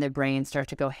in the brain start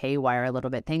to go haywire a little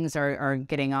bit. Things are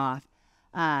getting off.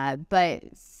 But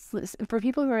for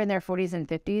people who are in their 40s and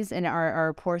 50s and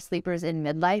are poor sleepers in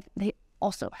midlife, they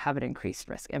also have an increased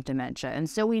risk of dementia. And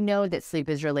so we know that sleep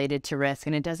is related to risk,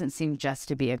 and it doesn't seem just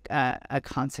to be a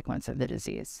consequence of the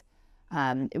disease.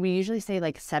 We usually say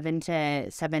like 7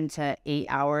 to 8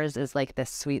 hours is like the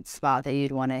sweet spot that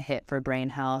you'd want to hit for brain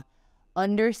health.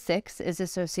 Under 6 is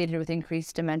associated with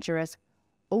increased dementia risk.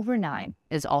 Over 9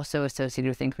 is also associated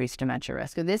with increased dementia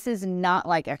risk. So this is not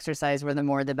like exercise where the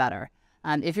more the better.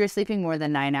 If you're sleeping more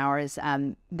than 9 hours,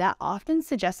 that often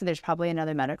suggests that there's probably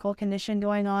another medical condition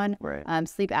going on. Right.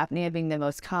 Sleep apnea being the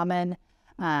most common,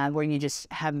 where you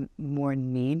just have more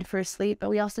need for sleep. But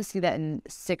we also see that in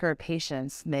sicker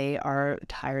patients, they are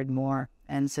tired more.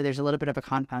 And so there's a little bit of a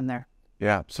compound there.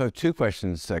 Yeah. So 2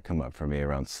 questions that come up for me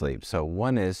around sleep. So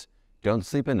one is, don't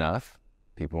sleep enough.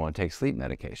 People want to take sleep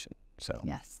medication. So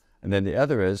yes. And then the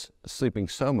other is sleeping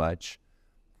so much,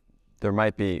 there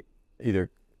might be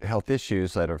either health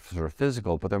issues that are sort of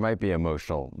physical, but there might be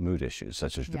emotional mood issues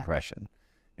such as depression,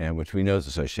 and which we know is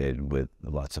associated with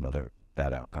lots of other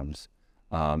bad outcomes,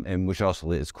 and which also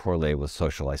is correlated with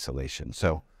social isolation.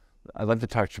 So I'd love to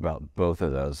talk about both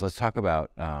of those. Let's talk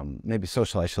about maybe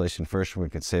social isolation first, and we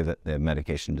could save the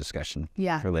medication discussion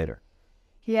for later.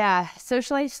 Yeah,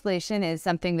 social isolation is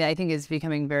something that I think is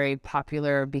becoming very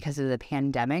popular because of the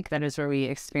pandemic. That is where we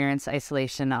experience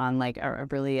isolation on like a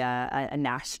really a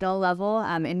national level.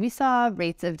 And we saw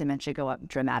rates of dementia go up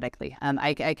dramatically.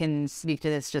 I can speak to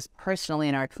this just personally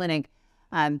in our clinic.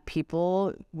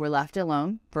 People were left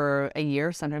alone for a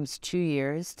year, sometimes 2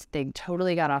 years. They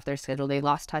totally got off their schedule. They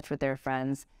lost touch with their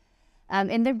friends.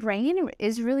 And the brain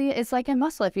it's like a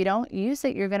muscle. If you don't use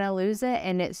it, you're going to lose it.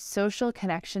 And social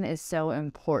connection is so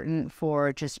important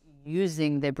for just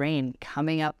using the brain,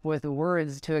 coming up with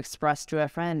words to express to a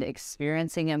friend,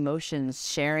 experiencing emotions,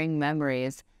 sharing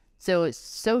memories. So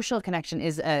social connection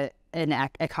is a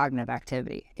cognitive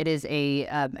activity. It is a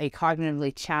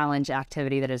cognitively challenged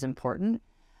activity that is important,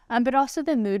 but also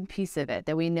the mood piece of it,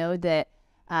 that we know that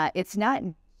it's not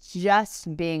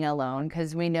just being alone,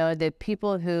 because we know that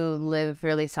people who live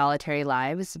really solitary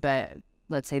lives, but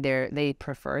let's say they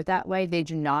prefer it that way, they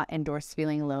do not endorse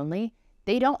feeling lonely,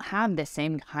 they don't have the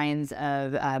same kinds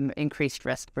of increased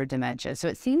risk for dementia. So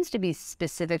it seems to be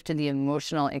specific to the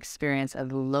emotional experience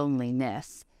of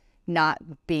loneliness, not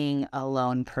being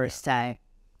alone per se.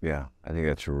 Yeah, I think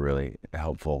that's a really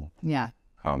helpful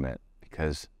comment,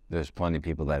 because there's plenty of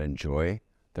people that enjoy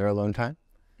their alone time,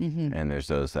 and there's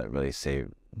those that really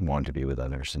want to be with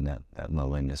others, and that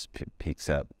loneliness peaks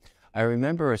up. I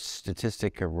remember a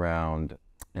statistic around,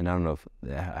 and I don't know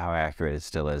how accurate it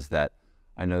still is, that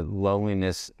I know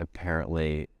loneliness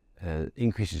apparently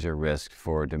increases your risk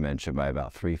for dementia by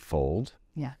about 3-fold.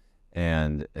 Yeah.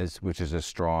 And which is as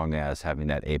strong as having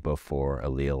that APO4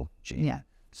 allele gene. Yeah.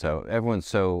 So everyone's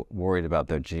so worried about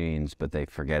their genes, but they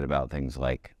forget about things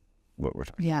like what we're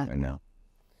talking about right now.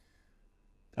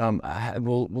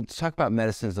 We'll talk about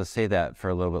medicines. Let's say that for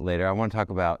a little bit later. I want to talk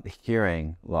about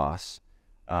hearing loss,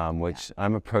 which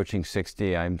I'm approaching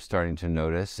 60. I'm starting to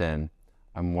notice, and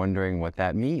I'm wondering what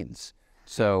that means.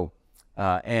 So,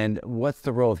 and what's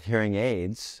the role of hearing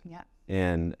aids?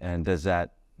 And does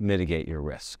that mitigate your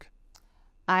risk?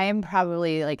 I am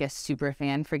probably like a super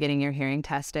fan for getting your hearing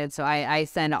tested. So I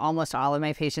send almost all of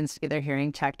my patients to get their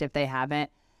hearing checked if they haven't.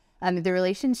 The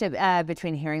relationship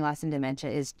between hearing loss and dementia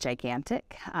is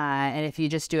gigantic. And if you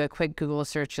just do a quick Google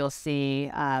search, you'll see,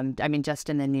 just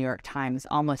in the New York Times,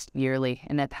 almost yearly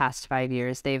in the past 5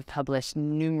 years, they've published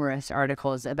numerous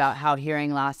articles about how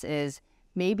hearing loss is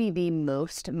maybe the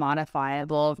most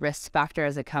modifiable risk factor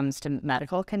as it comes to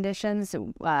medical conditions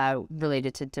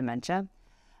related to dementia.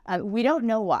 We don't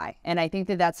know why, and I think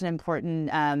that that's an important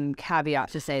caveat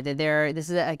to say that this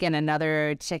is, again,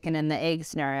 another chicken and the egg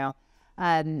scenario.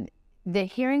 The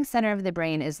hearing center of the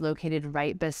brain is located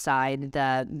right beside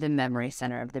the memory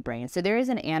center of the brain. So there is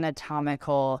an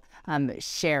anatomical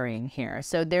sharing here.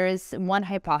 So there is one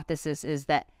hypothesis is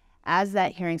that as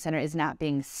that hearing center is not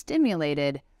being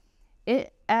stimulated,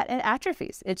 it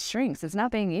atrophies, it shrinks, it's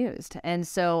not being used. And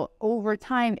so over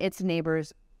time, its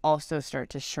neighbors also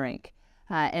start to shrink.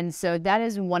 And so that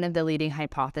is one of the leading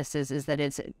hypotheses, is that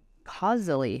it's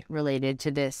causally related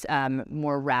to this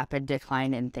more rapid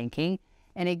decline in thinking.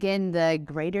 And again, the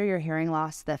greater your hearing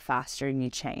loss, the faster you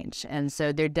change. And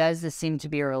so there does seem to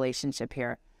be a relationship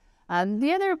here.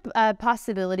 The other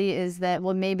possibility is that,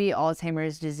 well, maybe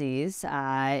Alzheimer's disease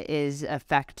is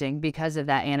affecting, because of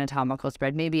that anatomical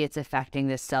spread, maybe it's affecting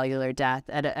this cellular death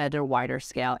at a wider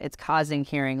scale. It's causing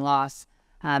hearing loss.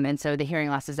 And so the hearing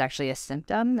loss is actually a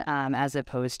symptom as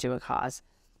opposed to a cause.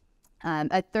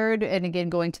 A third, and again,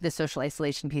 going to the social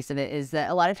isolation piece of it, is that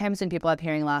a lot of times when people have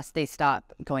hearing loss, they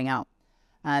stop going out.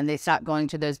 They stop going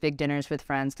to those big dinners with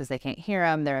friends because they can't hear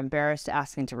them. They're embarrassed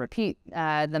asking to repeat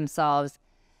themselves.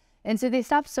 And so they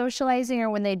stop socializing,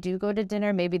 or when they do go to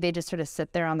dinner, maybe they just sort of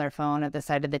sit there on their phone at the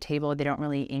side of the table. They don't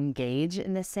really engage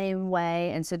in the same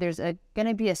way. And so there's going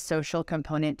to be a social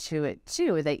component to it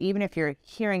too, that even if you're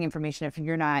hearing information, if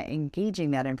you're not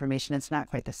engaging that information, it's not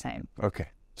quite the same. Okay.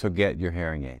 So get your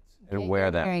hearing aids and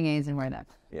wear them. Hearing aids and wear them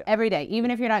every day.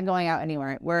 Even if you're not going out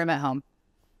anywhere, wear them at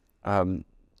home.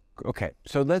 Okay.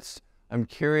 So I'm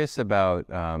curious about,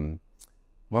 why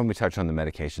don't we touch on the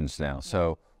medications now?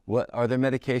 So what are there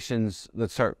medications?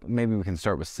 Maybe we can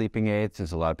start with sleeping aids,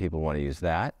 since a lot of people want to use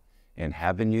that and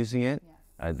have been using it.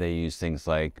 Yes. They use things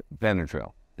like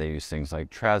Benadryl. They use things like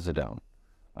Trazodone.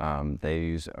 They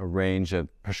use a range of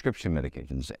prescription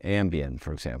medications, Ambien,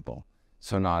 for example,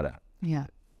 Sonata. Yeah.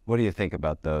 What do you think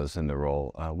about those and the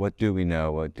role? What do we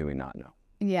know? What do we not know?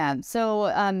 Yeah.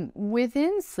 So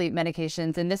within sleep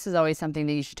medications, and this is always something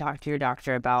that you should talk to your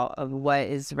doctor about, of what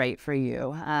is right for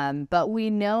you. But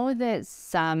we know that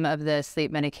some of the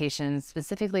sleep medications,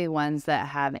 specifically ones that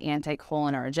have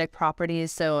anticholinergic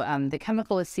properties. So the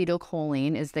chemical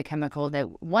acetylcholine is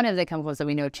one of the chemicals that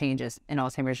we know changes in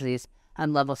Alzheimer's disease,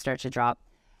 and levels start to drop.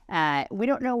 We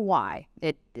don't know why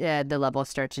the levels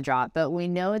start to drop, but we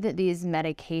know that these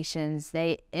medications,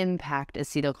 they impact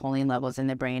acetylcholine levels in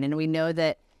the brain. And we know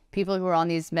that people who are on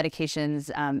these medications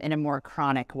in a more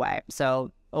chronic way,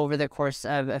 so over the course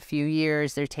of a few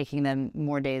years, they're taking them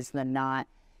more days than not,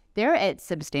 they're at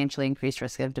substantially increased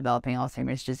risk of developing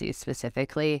Alzheimer's disease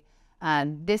specifically.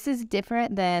 This is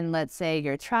different than, let's say,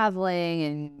 you're traveling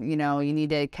and, you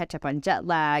need to catch up on jet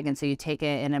lag, and so you take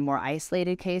it in a more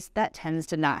isolated case. That tends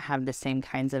to not have the same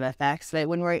kinds of effects. But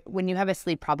when you have a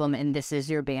sleep problem and this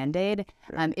is your Band-Aid,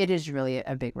 it is really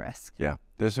a big risk. Yeah.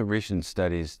 There's some recent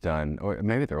studies done, or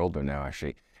maybe they're older now,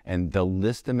 actually, and the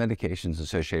list of medications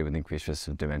associated with increased risk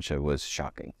of dementia was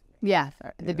shocking. Yeah.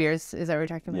 The beers, is that what we're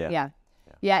talking about?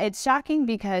 Yeah, it's shocking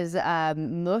because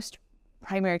most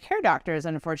primary care doctors,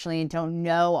 unfortunately, don't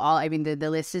know all. I mean, the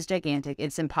list is gigantic.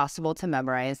 It's impossible to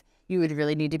memorize. You would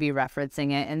really need to be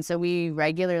referencing it. And so we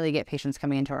regularly get patients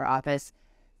coming into our office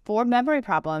for memory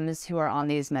problems who are on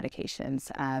these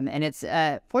medications. And it's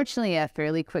fortunately a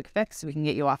fairly quick fix. We can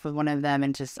get you off of one of them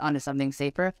and just onto something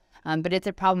safer. But it's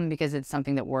a problem because it's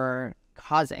something that we're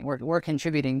causing. We're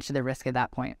contributing to the risk at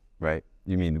that point. Right.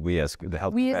 You mean we as the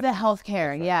health? We as the healthcare.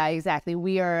 Right. Yeah, exactly.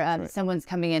 We are, someone's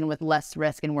coming in with less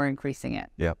risk and we're increasing it.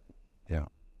 Yep. Yeah.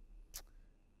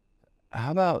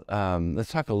 How about,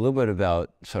 let's talk a little bit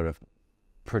about sort of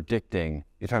predicting.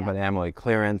 You're talking about amyloid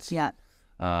clearance. Yeah.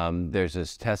 There's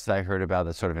this test I heard about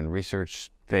that's sort of in research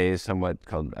phase, somewhat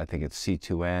called, I think it's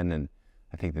C2N, and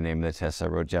I think the name of the test I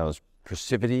wrote down is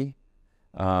Precipitate.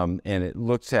 And it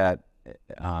looks at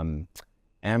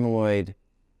amyloid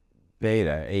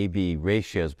beta, AB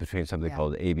ratios between something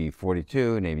called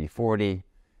AB42 and AB40.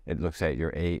 It looks at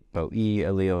your ApoE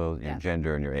allele, your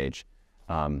gender, and your age.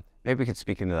 Maybe we could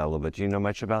speak into that a little bit. Do you know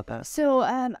much about that? So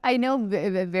I know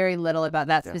very little about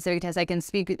that specific test. I can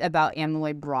speak about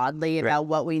amyloid broadly, about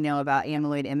what we know about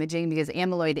amyloid imaging, because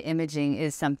amyloid imaging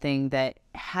is something that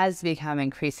has become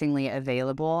increasingly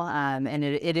available, and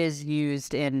it is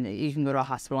used you can go to a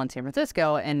hospital in San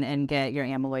Francisco and get your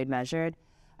amyloid measured.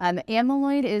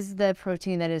 Amyloid is the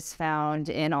protein that is found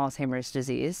in Alzheimer's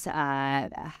disease.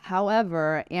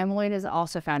 However, amyloid is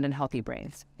also found in healthy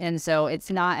brains. And so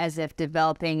it's not as if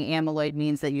developing amyloid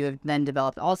means that you have then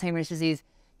developed Alzheimer's disease.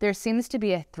 there seems to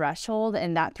be a threshold,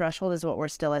 and that threshold is what we're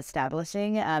still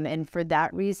establishing. And for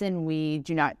that reason, we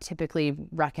do not typically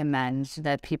recommend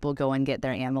that people go and get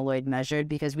their amyloid measured,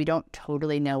 because we don't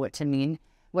totally know what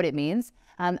it means,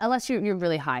 unless you're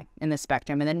really high in the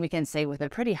spectrum. And then we can say with a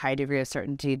pretty high degree of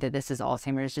certainty that this is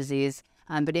Alzheimer's disease.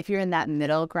 But if you're in that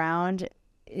middle ground,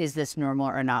 is this normal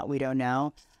or not? We don't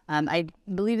know. I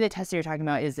believe the test that you're talking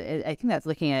about is, I think that's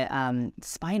looking at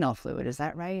spinal fluid. Is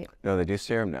that right? No, they do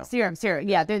serum now. Serum.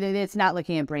 Yeah, it's not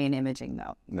looking at brain imaging,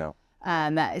 though. No.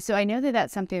 So I know that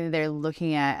that's something that they're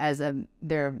looking at as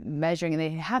they're measuring, and they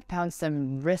have found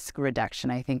some risk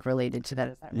reduction, I think, related to that.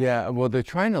 Is that right? Yeah, well, they're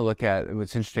trying to look at,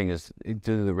 what's interesting is,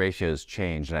 do the ratios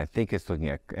change? And I think it's looking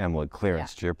at amyloid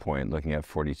clearance, to your point, looking at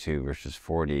 42 versus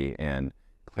 40 and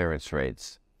clearance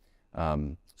rates.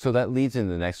 So that leads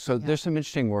into the next. So there's some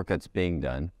interesting work that's being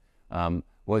done.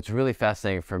 What's really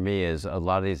fascinating for me is a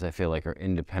lot of these, I feel like, are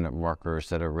independent markers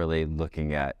that are really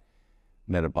looking at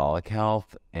metabolic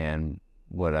health. And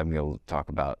what I'm going to talk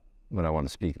about, what I want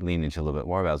to lean into a little bit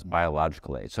more about, is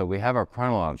biological age. So we have our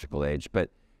chronological age, but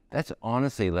that's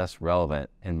honestly less relevant,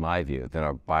 in my view, than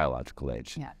our biological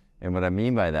age. Yeah. And what I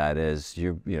mean by that is,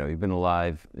 you've been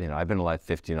alive, I've been alive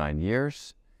 59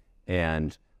 years,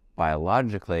 and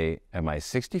biologically, am I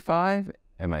 65,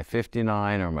 am I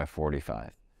 59, or am I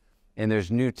 45? And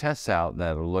there's new tests out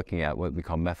that are looking at what we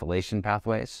call methylation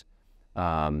pathways.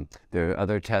 There are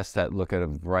other tests that look at a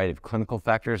variety of clinical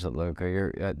factors, that look at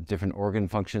your different organ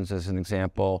functions, as an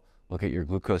example, look at your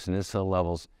glucose and insulin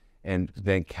levels, and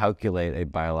then calculate a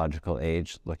biological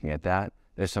age looking at that.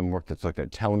 There's some work that's looked at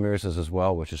telomeres as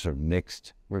well, which is sort of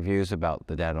mixed reviews about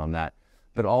the data on that.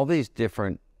 But all these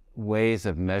different ways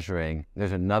of measuring.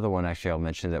 There's another one, actually, I'll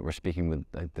mention, that we're speaking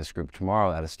with this group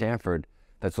tomorrow out of Stanford,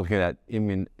 that's looking at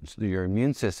your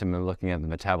immune system and looking at the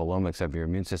metabolomics of your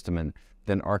immune system, and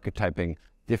then archetyping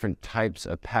different types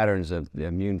of patterns of the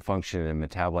immune function and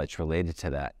metabolites related to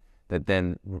that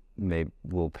then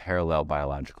will parallel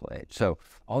biological age. So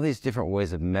all these different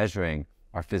ways of measuring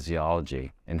our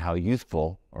physiology and how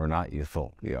youthful or not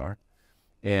youthful we are.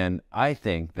 And I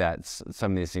think that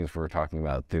some of these things we're talking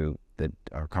about through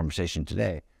our conversation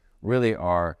today really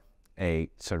are a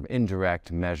sort of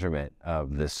indirect measurement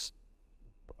of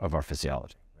our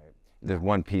physiology. Right? There's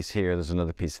one piece here, there's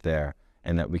another piece there,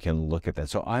 and that we can look at that.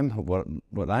 So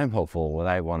what I'm hopeful, what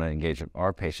I want to engage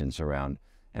our patients around,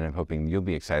 and I'm hoping you'll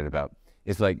be excited about,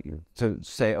 is like to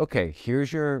say, okay,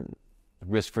 here's your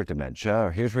risk for dementia,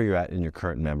 or here's where you're at in your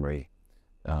current memory,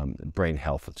 brain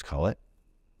health, let's call it.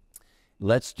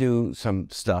 Let's do some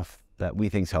stuff that we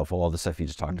think is helpful, all the stuff you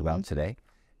just talked about today.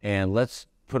 And let's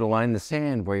put a line in the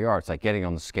sand where you are. It's like getting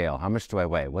on the scale. How much do I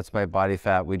weigh? What's my body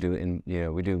fat? We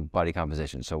do body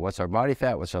composition. So what's our body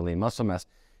fat? What's our lean muscle mass?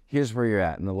 Here's where you're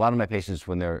at. And a lot of my patients,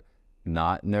 when they're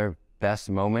not in their best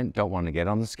moment, don't want to get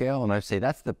on the scale. And I say,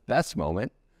 that's the best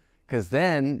moment, because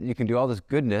then you can do all this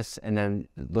goodness and then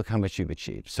look how much you've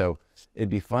achieved. So it'd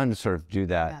be fun to sort of do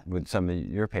that with some of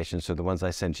your patients. So the ones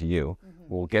I send to you,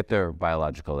 we'll get their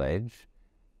biological age.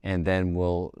 And then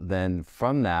we'll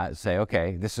from that say,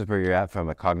 okay, this is where you're at from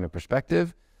a cognitive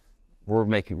perspective. We're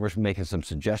making some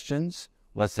suggestions.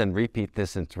 Let's then repeat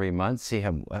this in 3 months, see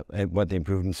what the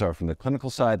improvements are from the clinical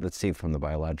side. Let's see from the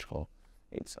biological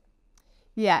side.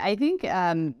 Yeah, I think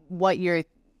what you're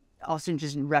also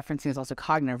just referencing is also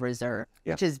cognitive reserve,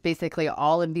 which is basically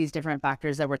all of these different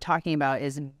factors that we're talking about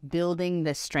is building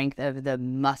the strength of the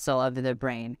muscle of the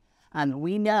brain.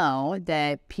 We know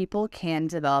that people can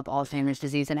develop Alzheimer's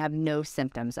disease and have no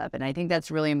symptoms of it. And I think that's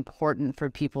really important for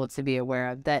people to be aware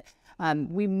of, that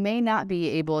we may not be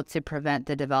able to prevent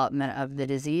the development of the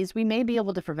disease. We may be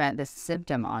able to prevent the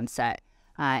symptom onset.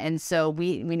 And so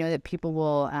we know that people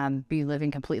will be living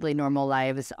completely normal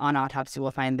lives. On autopsy,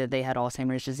 we'll find that they had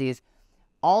Alzheimer's disease.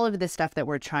 All of the stuff that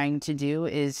we're trying to do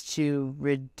is to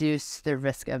reduce the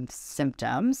risk of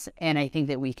symptoms. And I think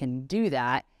that we can do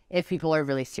that if people are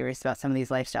really serious about some of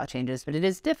these lifestyle changes, but it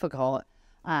is difficult.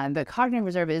 But cognitive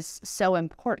reserve is so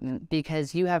important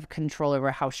because you have control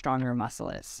over how strong your muscle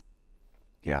is.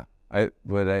 Yeah.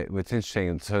 What's interesting,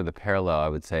 and so the parallel I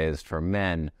would say is for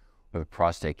men with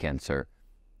prostate cancer,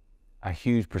 a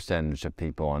huge percentage of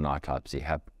people on autopsy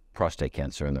have prostate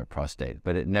cancer in their prostate,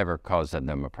 but it never caused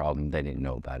them a problem. They didn't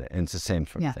know about it. And it's the same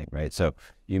sort of thing, right? So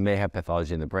you may have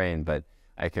pathology in the brain, but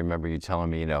I can remember you telling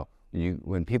me,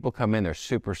 when people come in, they're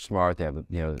super smart. They have,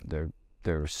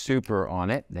 they're super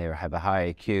on it. They have a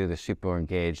high IQ. They're super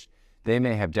engaged. They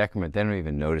may have decrement. They don't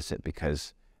even notice it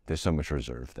because there's so much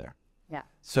reserve there. Yeah.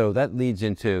 So that leads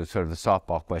into sort of the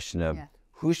softball question of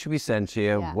who should we send to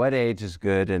you? What age is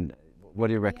good? And what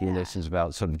are your recommendations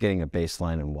about sort of getting a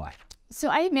baseline and why? So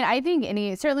I mean, I think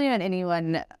certainly on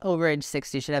anyone over age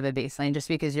 60 should have a baseline, just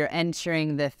because you're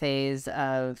entering the phase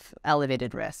of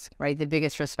elevated risk, right? The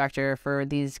biggest risk factor for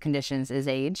these conditions is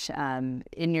age. In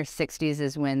your 60s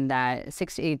is when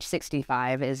age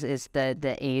 65 is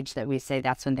the age that we say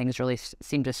that's when things really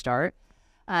seem to start.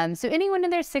 So anyone in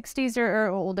their 60s or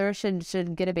older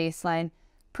should get a baseline.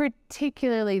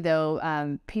 Particularly,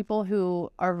 though, people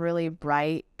who are really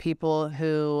bright, people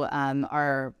who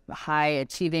are high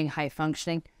achieving, high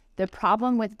functioning. The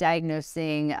problem with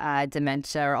diagnosing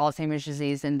dementia or Alzheimer's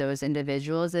disease in those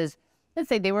individuals is, let's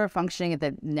say they were functioning at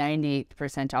the 98th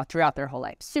percentile throughout their whole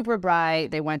life. Super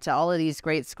bright. They went to all of these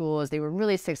great schools. They were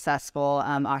really successful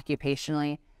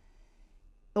occupationally.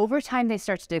 Over time, they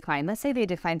start to decline. Let's say they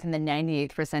decline from the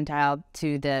 98th percentile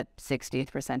to the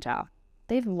 60th percentile.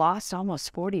 They've lost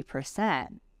almost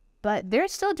 40%, but they're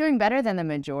still doing better than the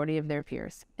majority of their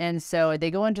peers. And so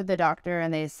they go into the doctor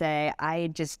and they say, I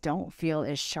just don't feel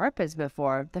as sharp as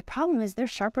before. The problem is they're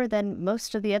sharper than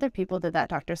most of the other people that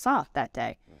doctor saw that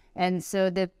day. And so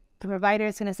the provider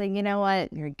is going to say, you know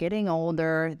what, you're getting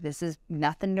older. This is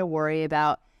nothing to worry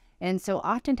about. And so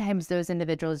oftentimes those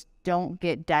individuals don't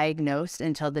get diagnosed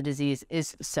until the disease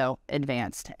is so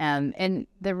advanced. And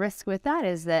the risk with that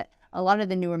is that a lot of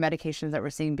the newer medications that we're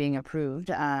seeing being approved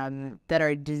that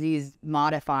are disease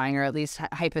modifying, or at least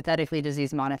hypothetically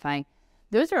disease modifying,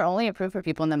 those are only approved for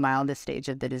people in the mildest stage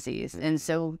of the disease. And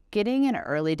so getting an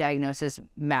early diagnosis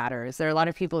matters. There are a lot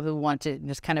of people who want to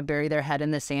just kind of bury their head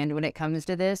in the sand when it comes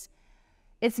to this.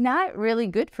 It's not really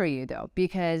good for you, though,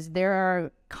 because there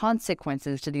are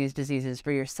consequences to these diseases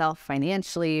for yourself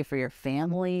financially, for your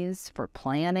families, for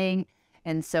planning.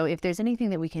 And so if there's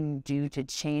anything that we can do to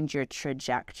change your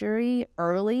trajectory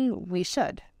early, we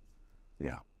should.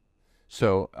 Yeah.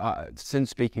 So since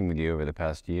speaking with you over the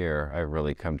past year, I've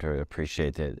really come to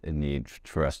appreciate the need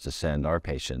for us to send our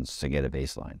patients to get a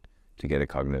baseline, to get a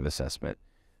cognitive assessment.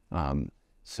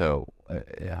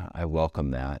 Yeah, I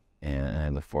welcome that, and I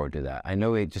look forward to that. I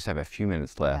know we just have a few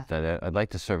minutes left. Yeah. I'd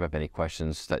like to serve up any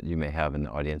questions that you may have in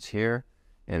the audience here,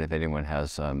 and if anyone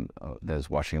has that is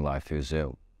watching live through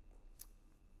Zoom.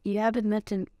 You haven't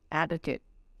mentioned attitude.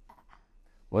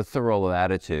 What's the role of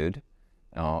attitude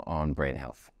on brain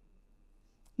health?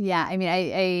 Yeah, I mean,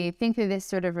 I think that this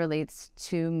sort of relates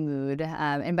to mood.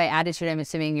 And by attitude, I'm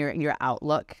assuming your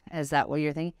outlook. Is that what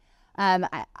you're thinking?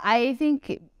 I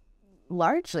think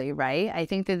largely, right? I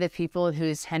think that the people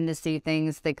who tend to see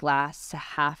things the glass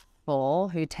half full,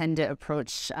 who tend to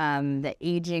approach the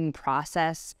aging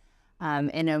process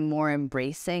in a more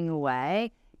embracing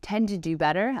way, tend to do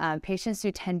better. Patients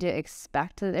who tend to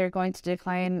expect that they're going to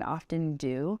decline often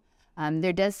do.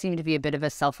 There does seem to be a bit of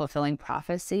a self-fulfilling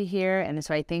prophecy here. And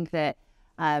so I think that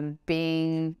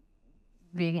being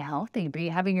healthy,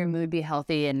 having your mood be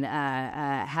healthy, and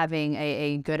having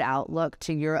a good outlook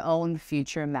to your own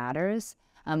future matters.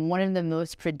 One of the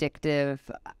most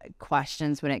predictive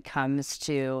questions when it comes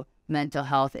to mental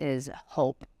health is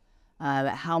hope.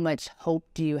 How much hope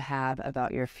do you have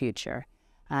about your future?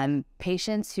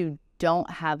 Patients who don't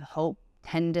have hope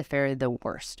tend to fare the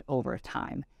worst over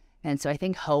time. And so I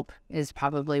think hope is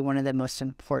probably one of the most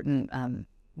important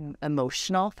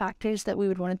emotional factors that we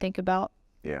would want to think about.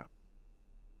 Yeah.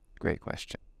 Great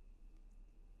question.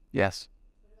 Yes.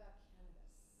 What about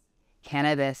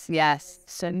Cannabis, yes.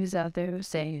 Studies out there who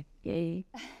say, yay.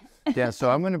 Yeah, so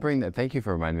I'm going to bring that. Thank you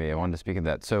for reminding me. I wanted to speak of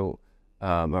that. So,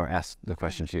 or ask the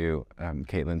question to you,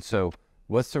 Caitlin. So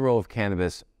what's the role of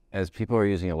cannabis as people are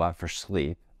using a lot for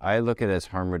sleep? I look at it as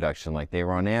harm reduction, like they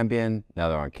were on Ambien, now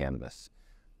they're on cannabis.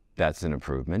 That's an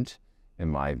improvement in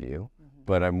my view. Mm-hmm.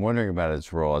 But I'm wondering about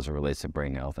its role as it relates to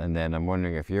brain health. And then I'm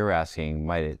wondering if you're asking,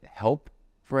 might it help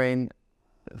brain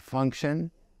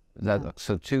function?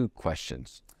 So two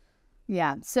questions.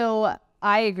 Yeah, so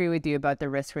I agree with you about the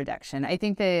risk reduction. I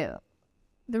think the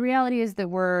reality is that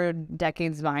we're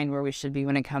decades behind where we should be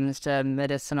when it comes to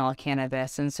medicinal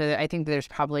cannabis. And so I think there's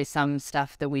probably some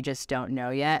stuff that we just don't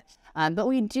know yet. But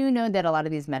we do know that a lot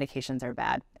of these medications are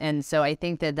bad. And so I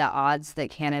think that the odds that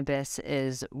cannabis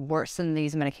is worse than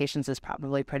these medications is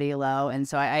probably pretty low. And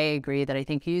so I agree that I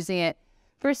think using it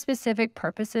for specific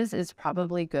purposes is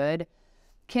probably good.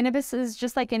 Cannabis is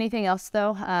just like anything else,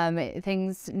 though.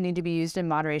 Things need to be used in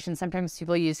moderation. Sometimes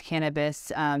people use cannabis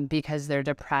because they're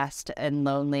depressed and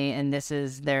lonely, and this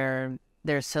is their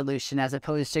solution as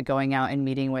opposed to going out and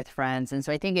meeting with friends. And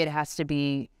so I think it has to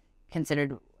be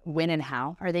considered when and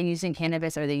how. Are they using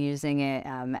cannabis? Are they using it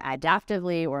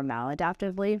adaptively or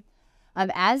maladaptively?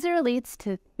 As it relates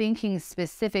to thinking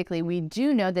specifically, we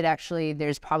do know that actually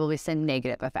there's probably some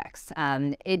negative effects.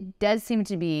 It does seem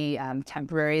to be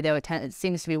temporary, though. It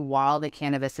seems to be while the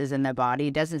cannabis is in the body.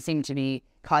 It doesn't seem to be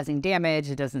causing damage.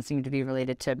 It doesn't seem to be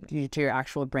related to your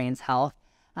actual brain's health.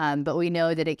 But we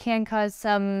know that it can cause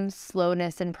some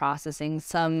slowness in processing,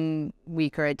 some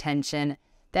weaker attention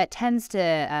that tends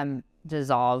to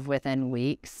dissolve within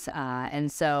weeks. And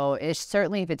so it's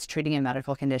certainly, if it's treating a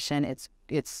medical condition,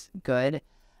 it's good.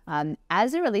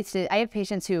 As it relates to, I have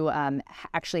patients who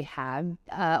actually have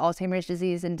Alzheimer's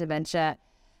disease and dementia.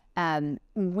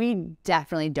 We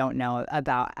definitely don't know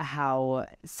about how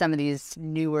some of these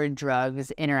newer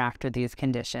drugs interact with these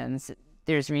conditions.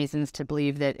 There's reasons to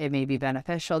believe that it may be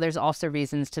beneficial. There's also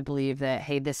reasons to believe that,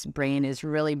 hey, this brain is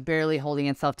really barely holding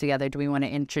itself together. Do we want to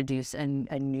introduce a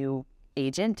new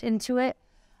agent into it?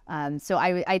 So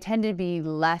I tend to be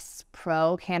less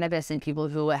pro-cannabis in people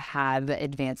who have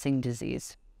advancing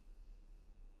disease.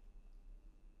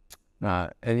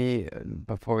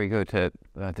 Before we go to,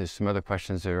 there's some other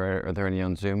questions. Are there any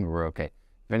on Zoom? We're okay.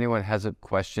 If anyone has a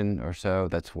question or so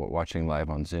that's watching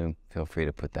live on Zoom, feel free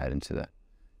to put that into the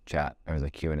chat or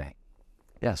the Q&A.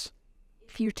 Yes.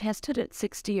 If you're tested at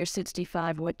 60 or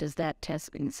 65, what does that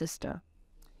test consist of?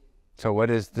 So what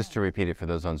is, just to repeat it for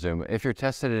those on Zoom, if you're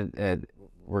tested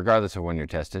regardless of when you're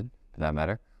tested, for that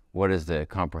matter, what does the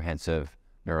comprehensive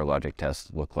neurologic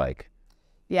test look like?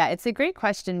 Yeah, it's a great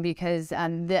question because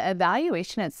the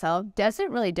evaluation itself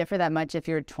doesn't really differ that much if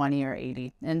you're 20 or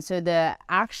 80. And so the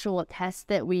actual tests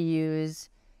that we use,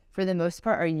 for the most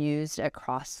part, are used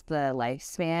across the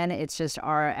lifespan. It's just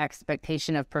our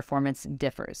expectation of performance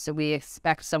differs. So we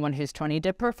expect someone who's 20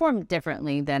 to perform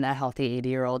differently than a healthy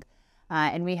 80-year-old.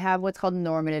 And we have what's called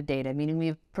normative data, meaning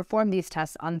we've performed these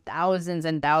tests on thousands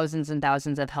and thousands and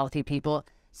thousands of healthy people.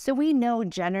 So we know,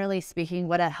 generally speaking,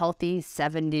 what a healthy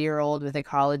 70-year-old with a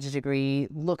college degree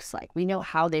looks like. We know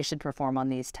how they should perform on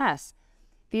these tests.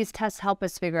 These tests help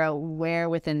us figure out where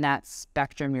within that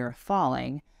spectrum you're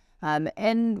falling.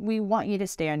 And we want you to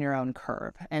stay on your own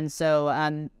curve. And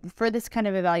so for this kind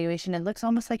of evaluation, it looks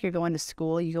almost like you're going to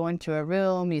school. You go into a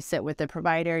room, you sit with the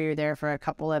provider, you're there for a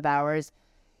couple of hours,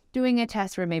 doing a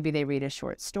test where maybe they read a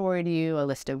short story to you, a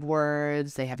list of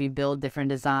words, they have you build different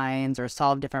designs or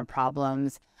solve different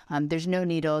problems. There's no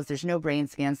needles, there's no brain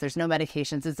scans, there's no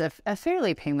medications. It's a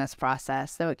fairly painless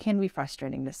process, though it can be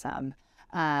frustrating to some.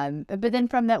 But then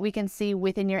from that, we can see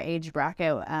within your age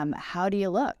bracket, how do you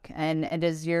look? And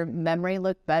does your memory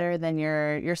look better than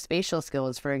your spatial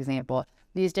skills, for example?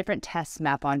 These different tests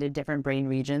map onto different brain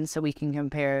regions, so we can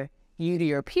compare you to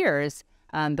your peers,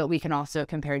 but we can also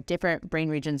compare different brain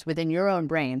regions within your own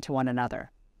brain to one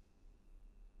another.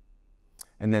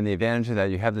 And then the advantage of that,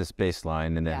 you have this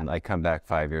baseline, and then I come back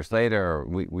 5 years later, or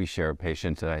we share a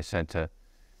patient that I sent to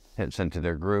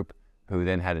their group who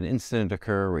then had an incident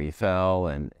occur where he fell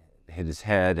and hit his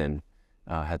head and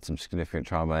had some significant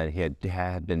trauma. And he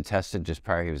had been tested just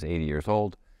prior. He was 80 years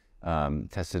old,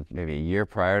 tested maybe a year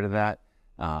prior to that,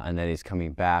 and then he's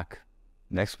coming back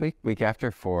next week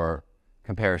after, for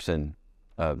comparison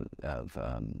of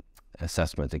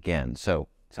assessment again. So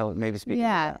maybe speak.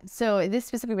 Yeah. So this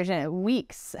specific patient,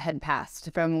 weeks had passed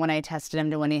from when I tested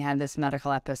him to when he had this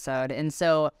medical episode. And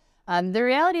so the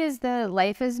reality is that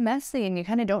life is messy and you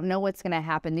kind of don't know what's going to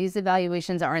happen. These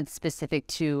evaluations aren't specific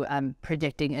to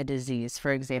predicting a disease,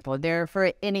 for example. They're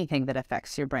for anything that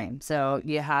affects your brain. So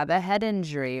you have a head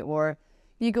injury, or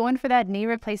you go in for that knee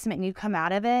replacement and you come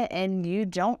out of it and you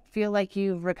don't feel like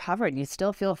you've recovered. You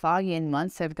still feel foggy and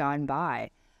months have gone by.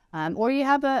 Or you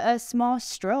have a small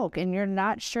stroke and you're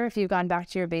not sure if you've gone back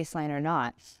to your baseline or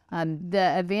not.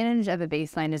 The advantage of a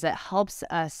baseline is it helps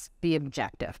us be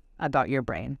objective about your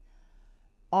brain.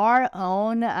 Our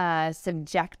own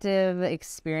subjective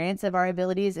experience of our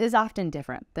abilities is often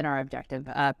different than our objective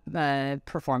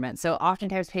performance. So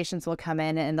oftentimes patients will come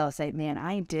in and they'll say, man,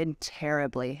 I did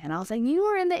terribly. And I'll say, you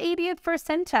were in the 80th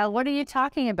percentile. What are you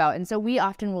talking about? And so we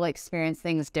often will experience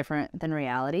things different than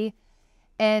reality.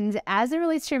 And as it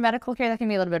relates to your medical care, that can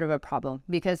be a little bit of a problem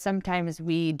because sometimes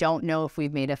we don't know if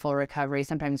we've made a full recovery.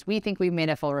 Sometimes we think we've made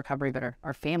a full recovery, but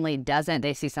our family doesn't.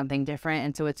 They see something different.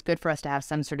 And so it's good for us to have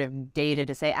some sort of data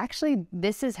to say, actually,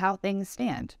 this is how things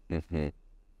stand. Mm-hmm.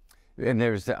 And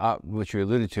there's what you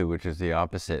alluded to, which is the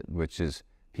opposite, which is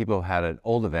people had an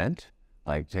old event,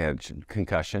 like they had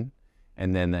concussion,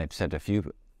 and then they've sent a few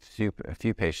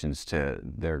patients to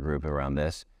their group around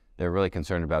this. They're really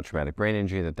concerned about traumatic brain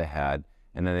injury that they had.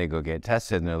 And then they go get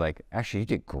tested and they're like, actually, you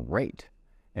did great.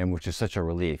 And which is such a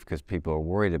relief because people are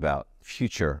worried about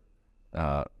future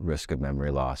risk of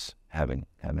memory loss having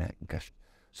that concussion.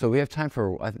 So we have time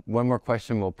for one more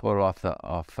question. We'll pull it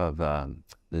off of the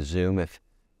Zoom. If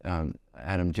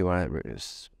Adam, do you want to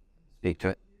speak to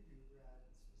it?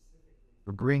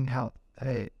 For brain health.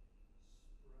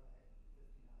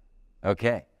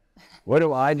 Okay. What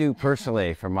do I do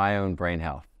personally for my own brain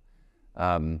health?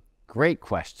 Great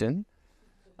question.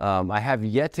 I have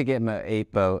yet to get my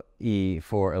ApoE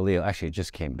for allele. Actually, it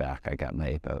just came back. I got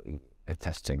my ApoE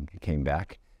testing. It came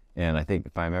back. And I think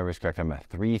if my memory is correct, I'm at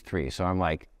 3.3. So I'm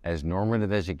like as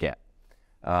normative as you get.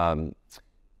 But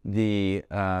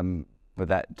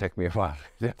that took me a while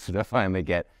to finally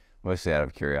get, mostly out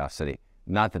of curiosity.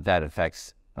 Not that that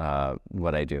affects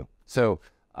what I do. So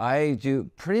I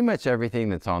do pretty much everything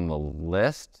that's on the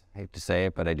list. I hate to say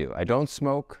it, but I do. I don't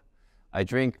smoke. I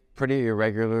drink pretty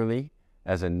irregularly,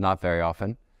 as in not very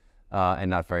often, and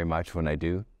not very much when I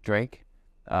do drink.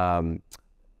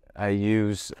 I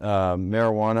use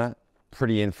marijuana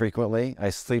pretty infrequently. I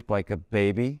sleep like a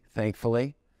baby,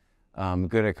 thankfully. I'm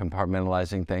good at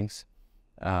compartmentalizing things.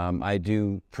 I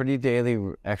do pretty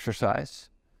daily exercise.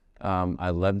 I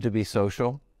love to be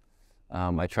social.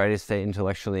 I try to stay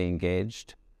intellectually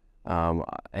engaged. And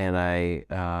I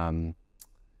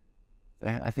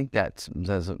think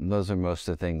those are most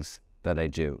of the things that I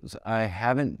do. I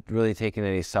haven't really taken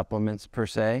any supplements per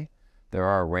se. There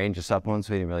are a range of supplements.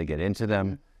 We didn't really get into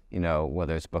them. You know,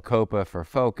 whether it's Bacopa for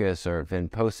focus or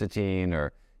vinpocetine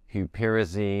or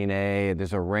huperazine A.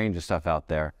 There's a range of stuff out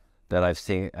there that I've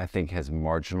seen, I think, has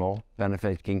marginal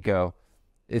benefit. Ginkgo,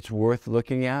 it's worth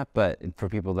looking at, but for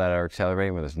people that are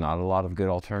accelerating where there's not a lot of good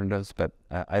alternatives, but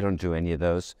I don't do any of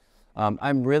those.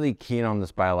 I'm really keen on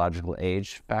this biological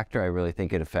age factor. I really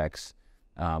think it affects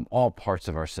all parts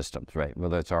of our systems, right?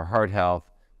 Whether it's our heart health,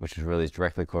 which is really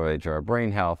directly correlated to our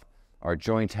brain health, our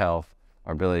joint health,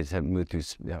 our ability to move through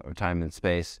time and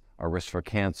space, our risk for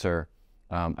cancer.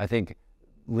 I think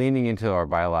leaning into our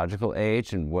biological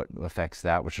age and what affects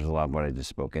that, which is a lot of what I just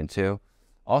spoke into.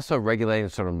 Also regulating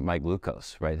sort of my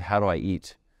glucose, right? How do I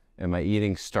eat? Am I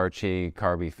eating starchy,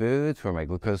 carby foods where my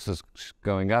glucose is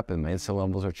going up and my insulin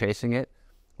levels are chasing it?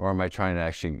 Or am I trying to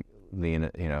actually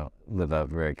live a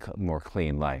very more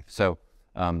clean life? So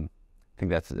I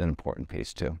think that's an important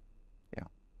piece too. Yeah.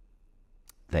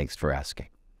 Thanks for asking.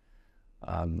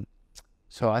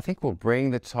 So I think we'll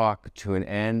bring the talk to an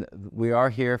end. We are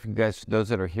here, if you guys, those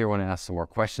that are here want to ask some more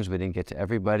questions. We didn't get to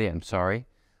everybody, I'm sorry.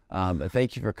 But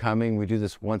thank you for coming. We do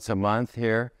this once a month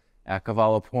here at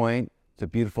Cavallo Point. It's a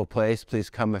beautiful place. Please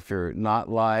come if you're not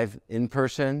live in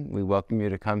person. We welcome you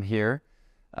to come here.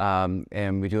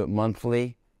 And we do it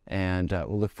monthly. And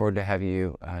we'll look forward to having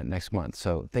you next month.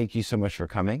 So thank you so much for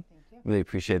coming. Thank you. Really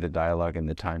appreciate the dialogue and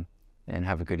the time. And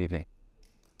have a good evening.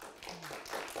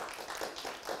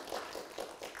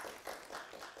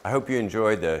 I hope you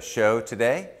enjoyed the show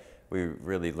today. We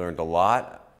really learned a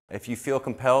lot. If you feel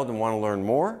compelled and want to learn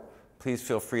more, please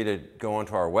feel free to go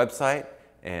onto our website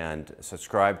and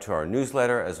subscribe to our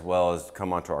newsletter, as well as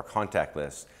come onto our contact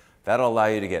list. That'll allow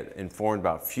you to get informed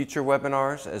about future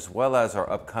webinars, as well as our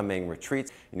upcoming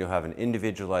retreats, and you'll have an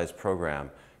individualized program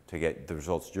to get the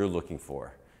results you're looking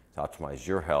for to optimize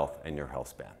your health and your health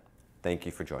span. Thank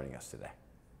you for joining us today.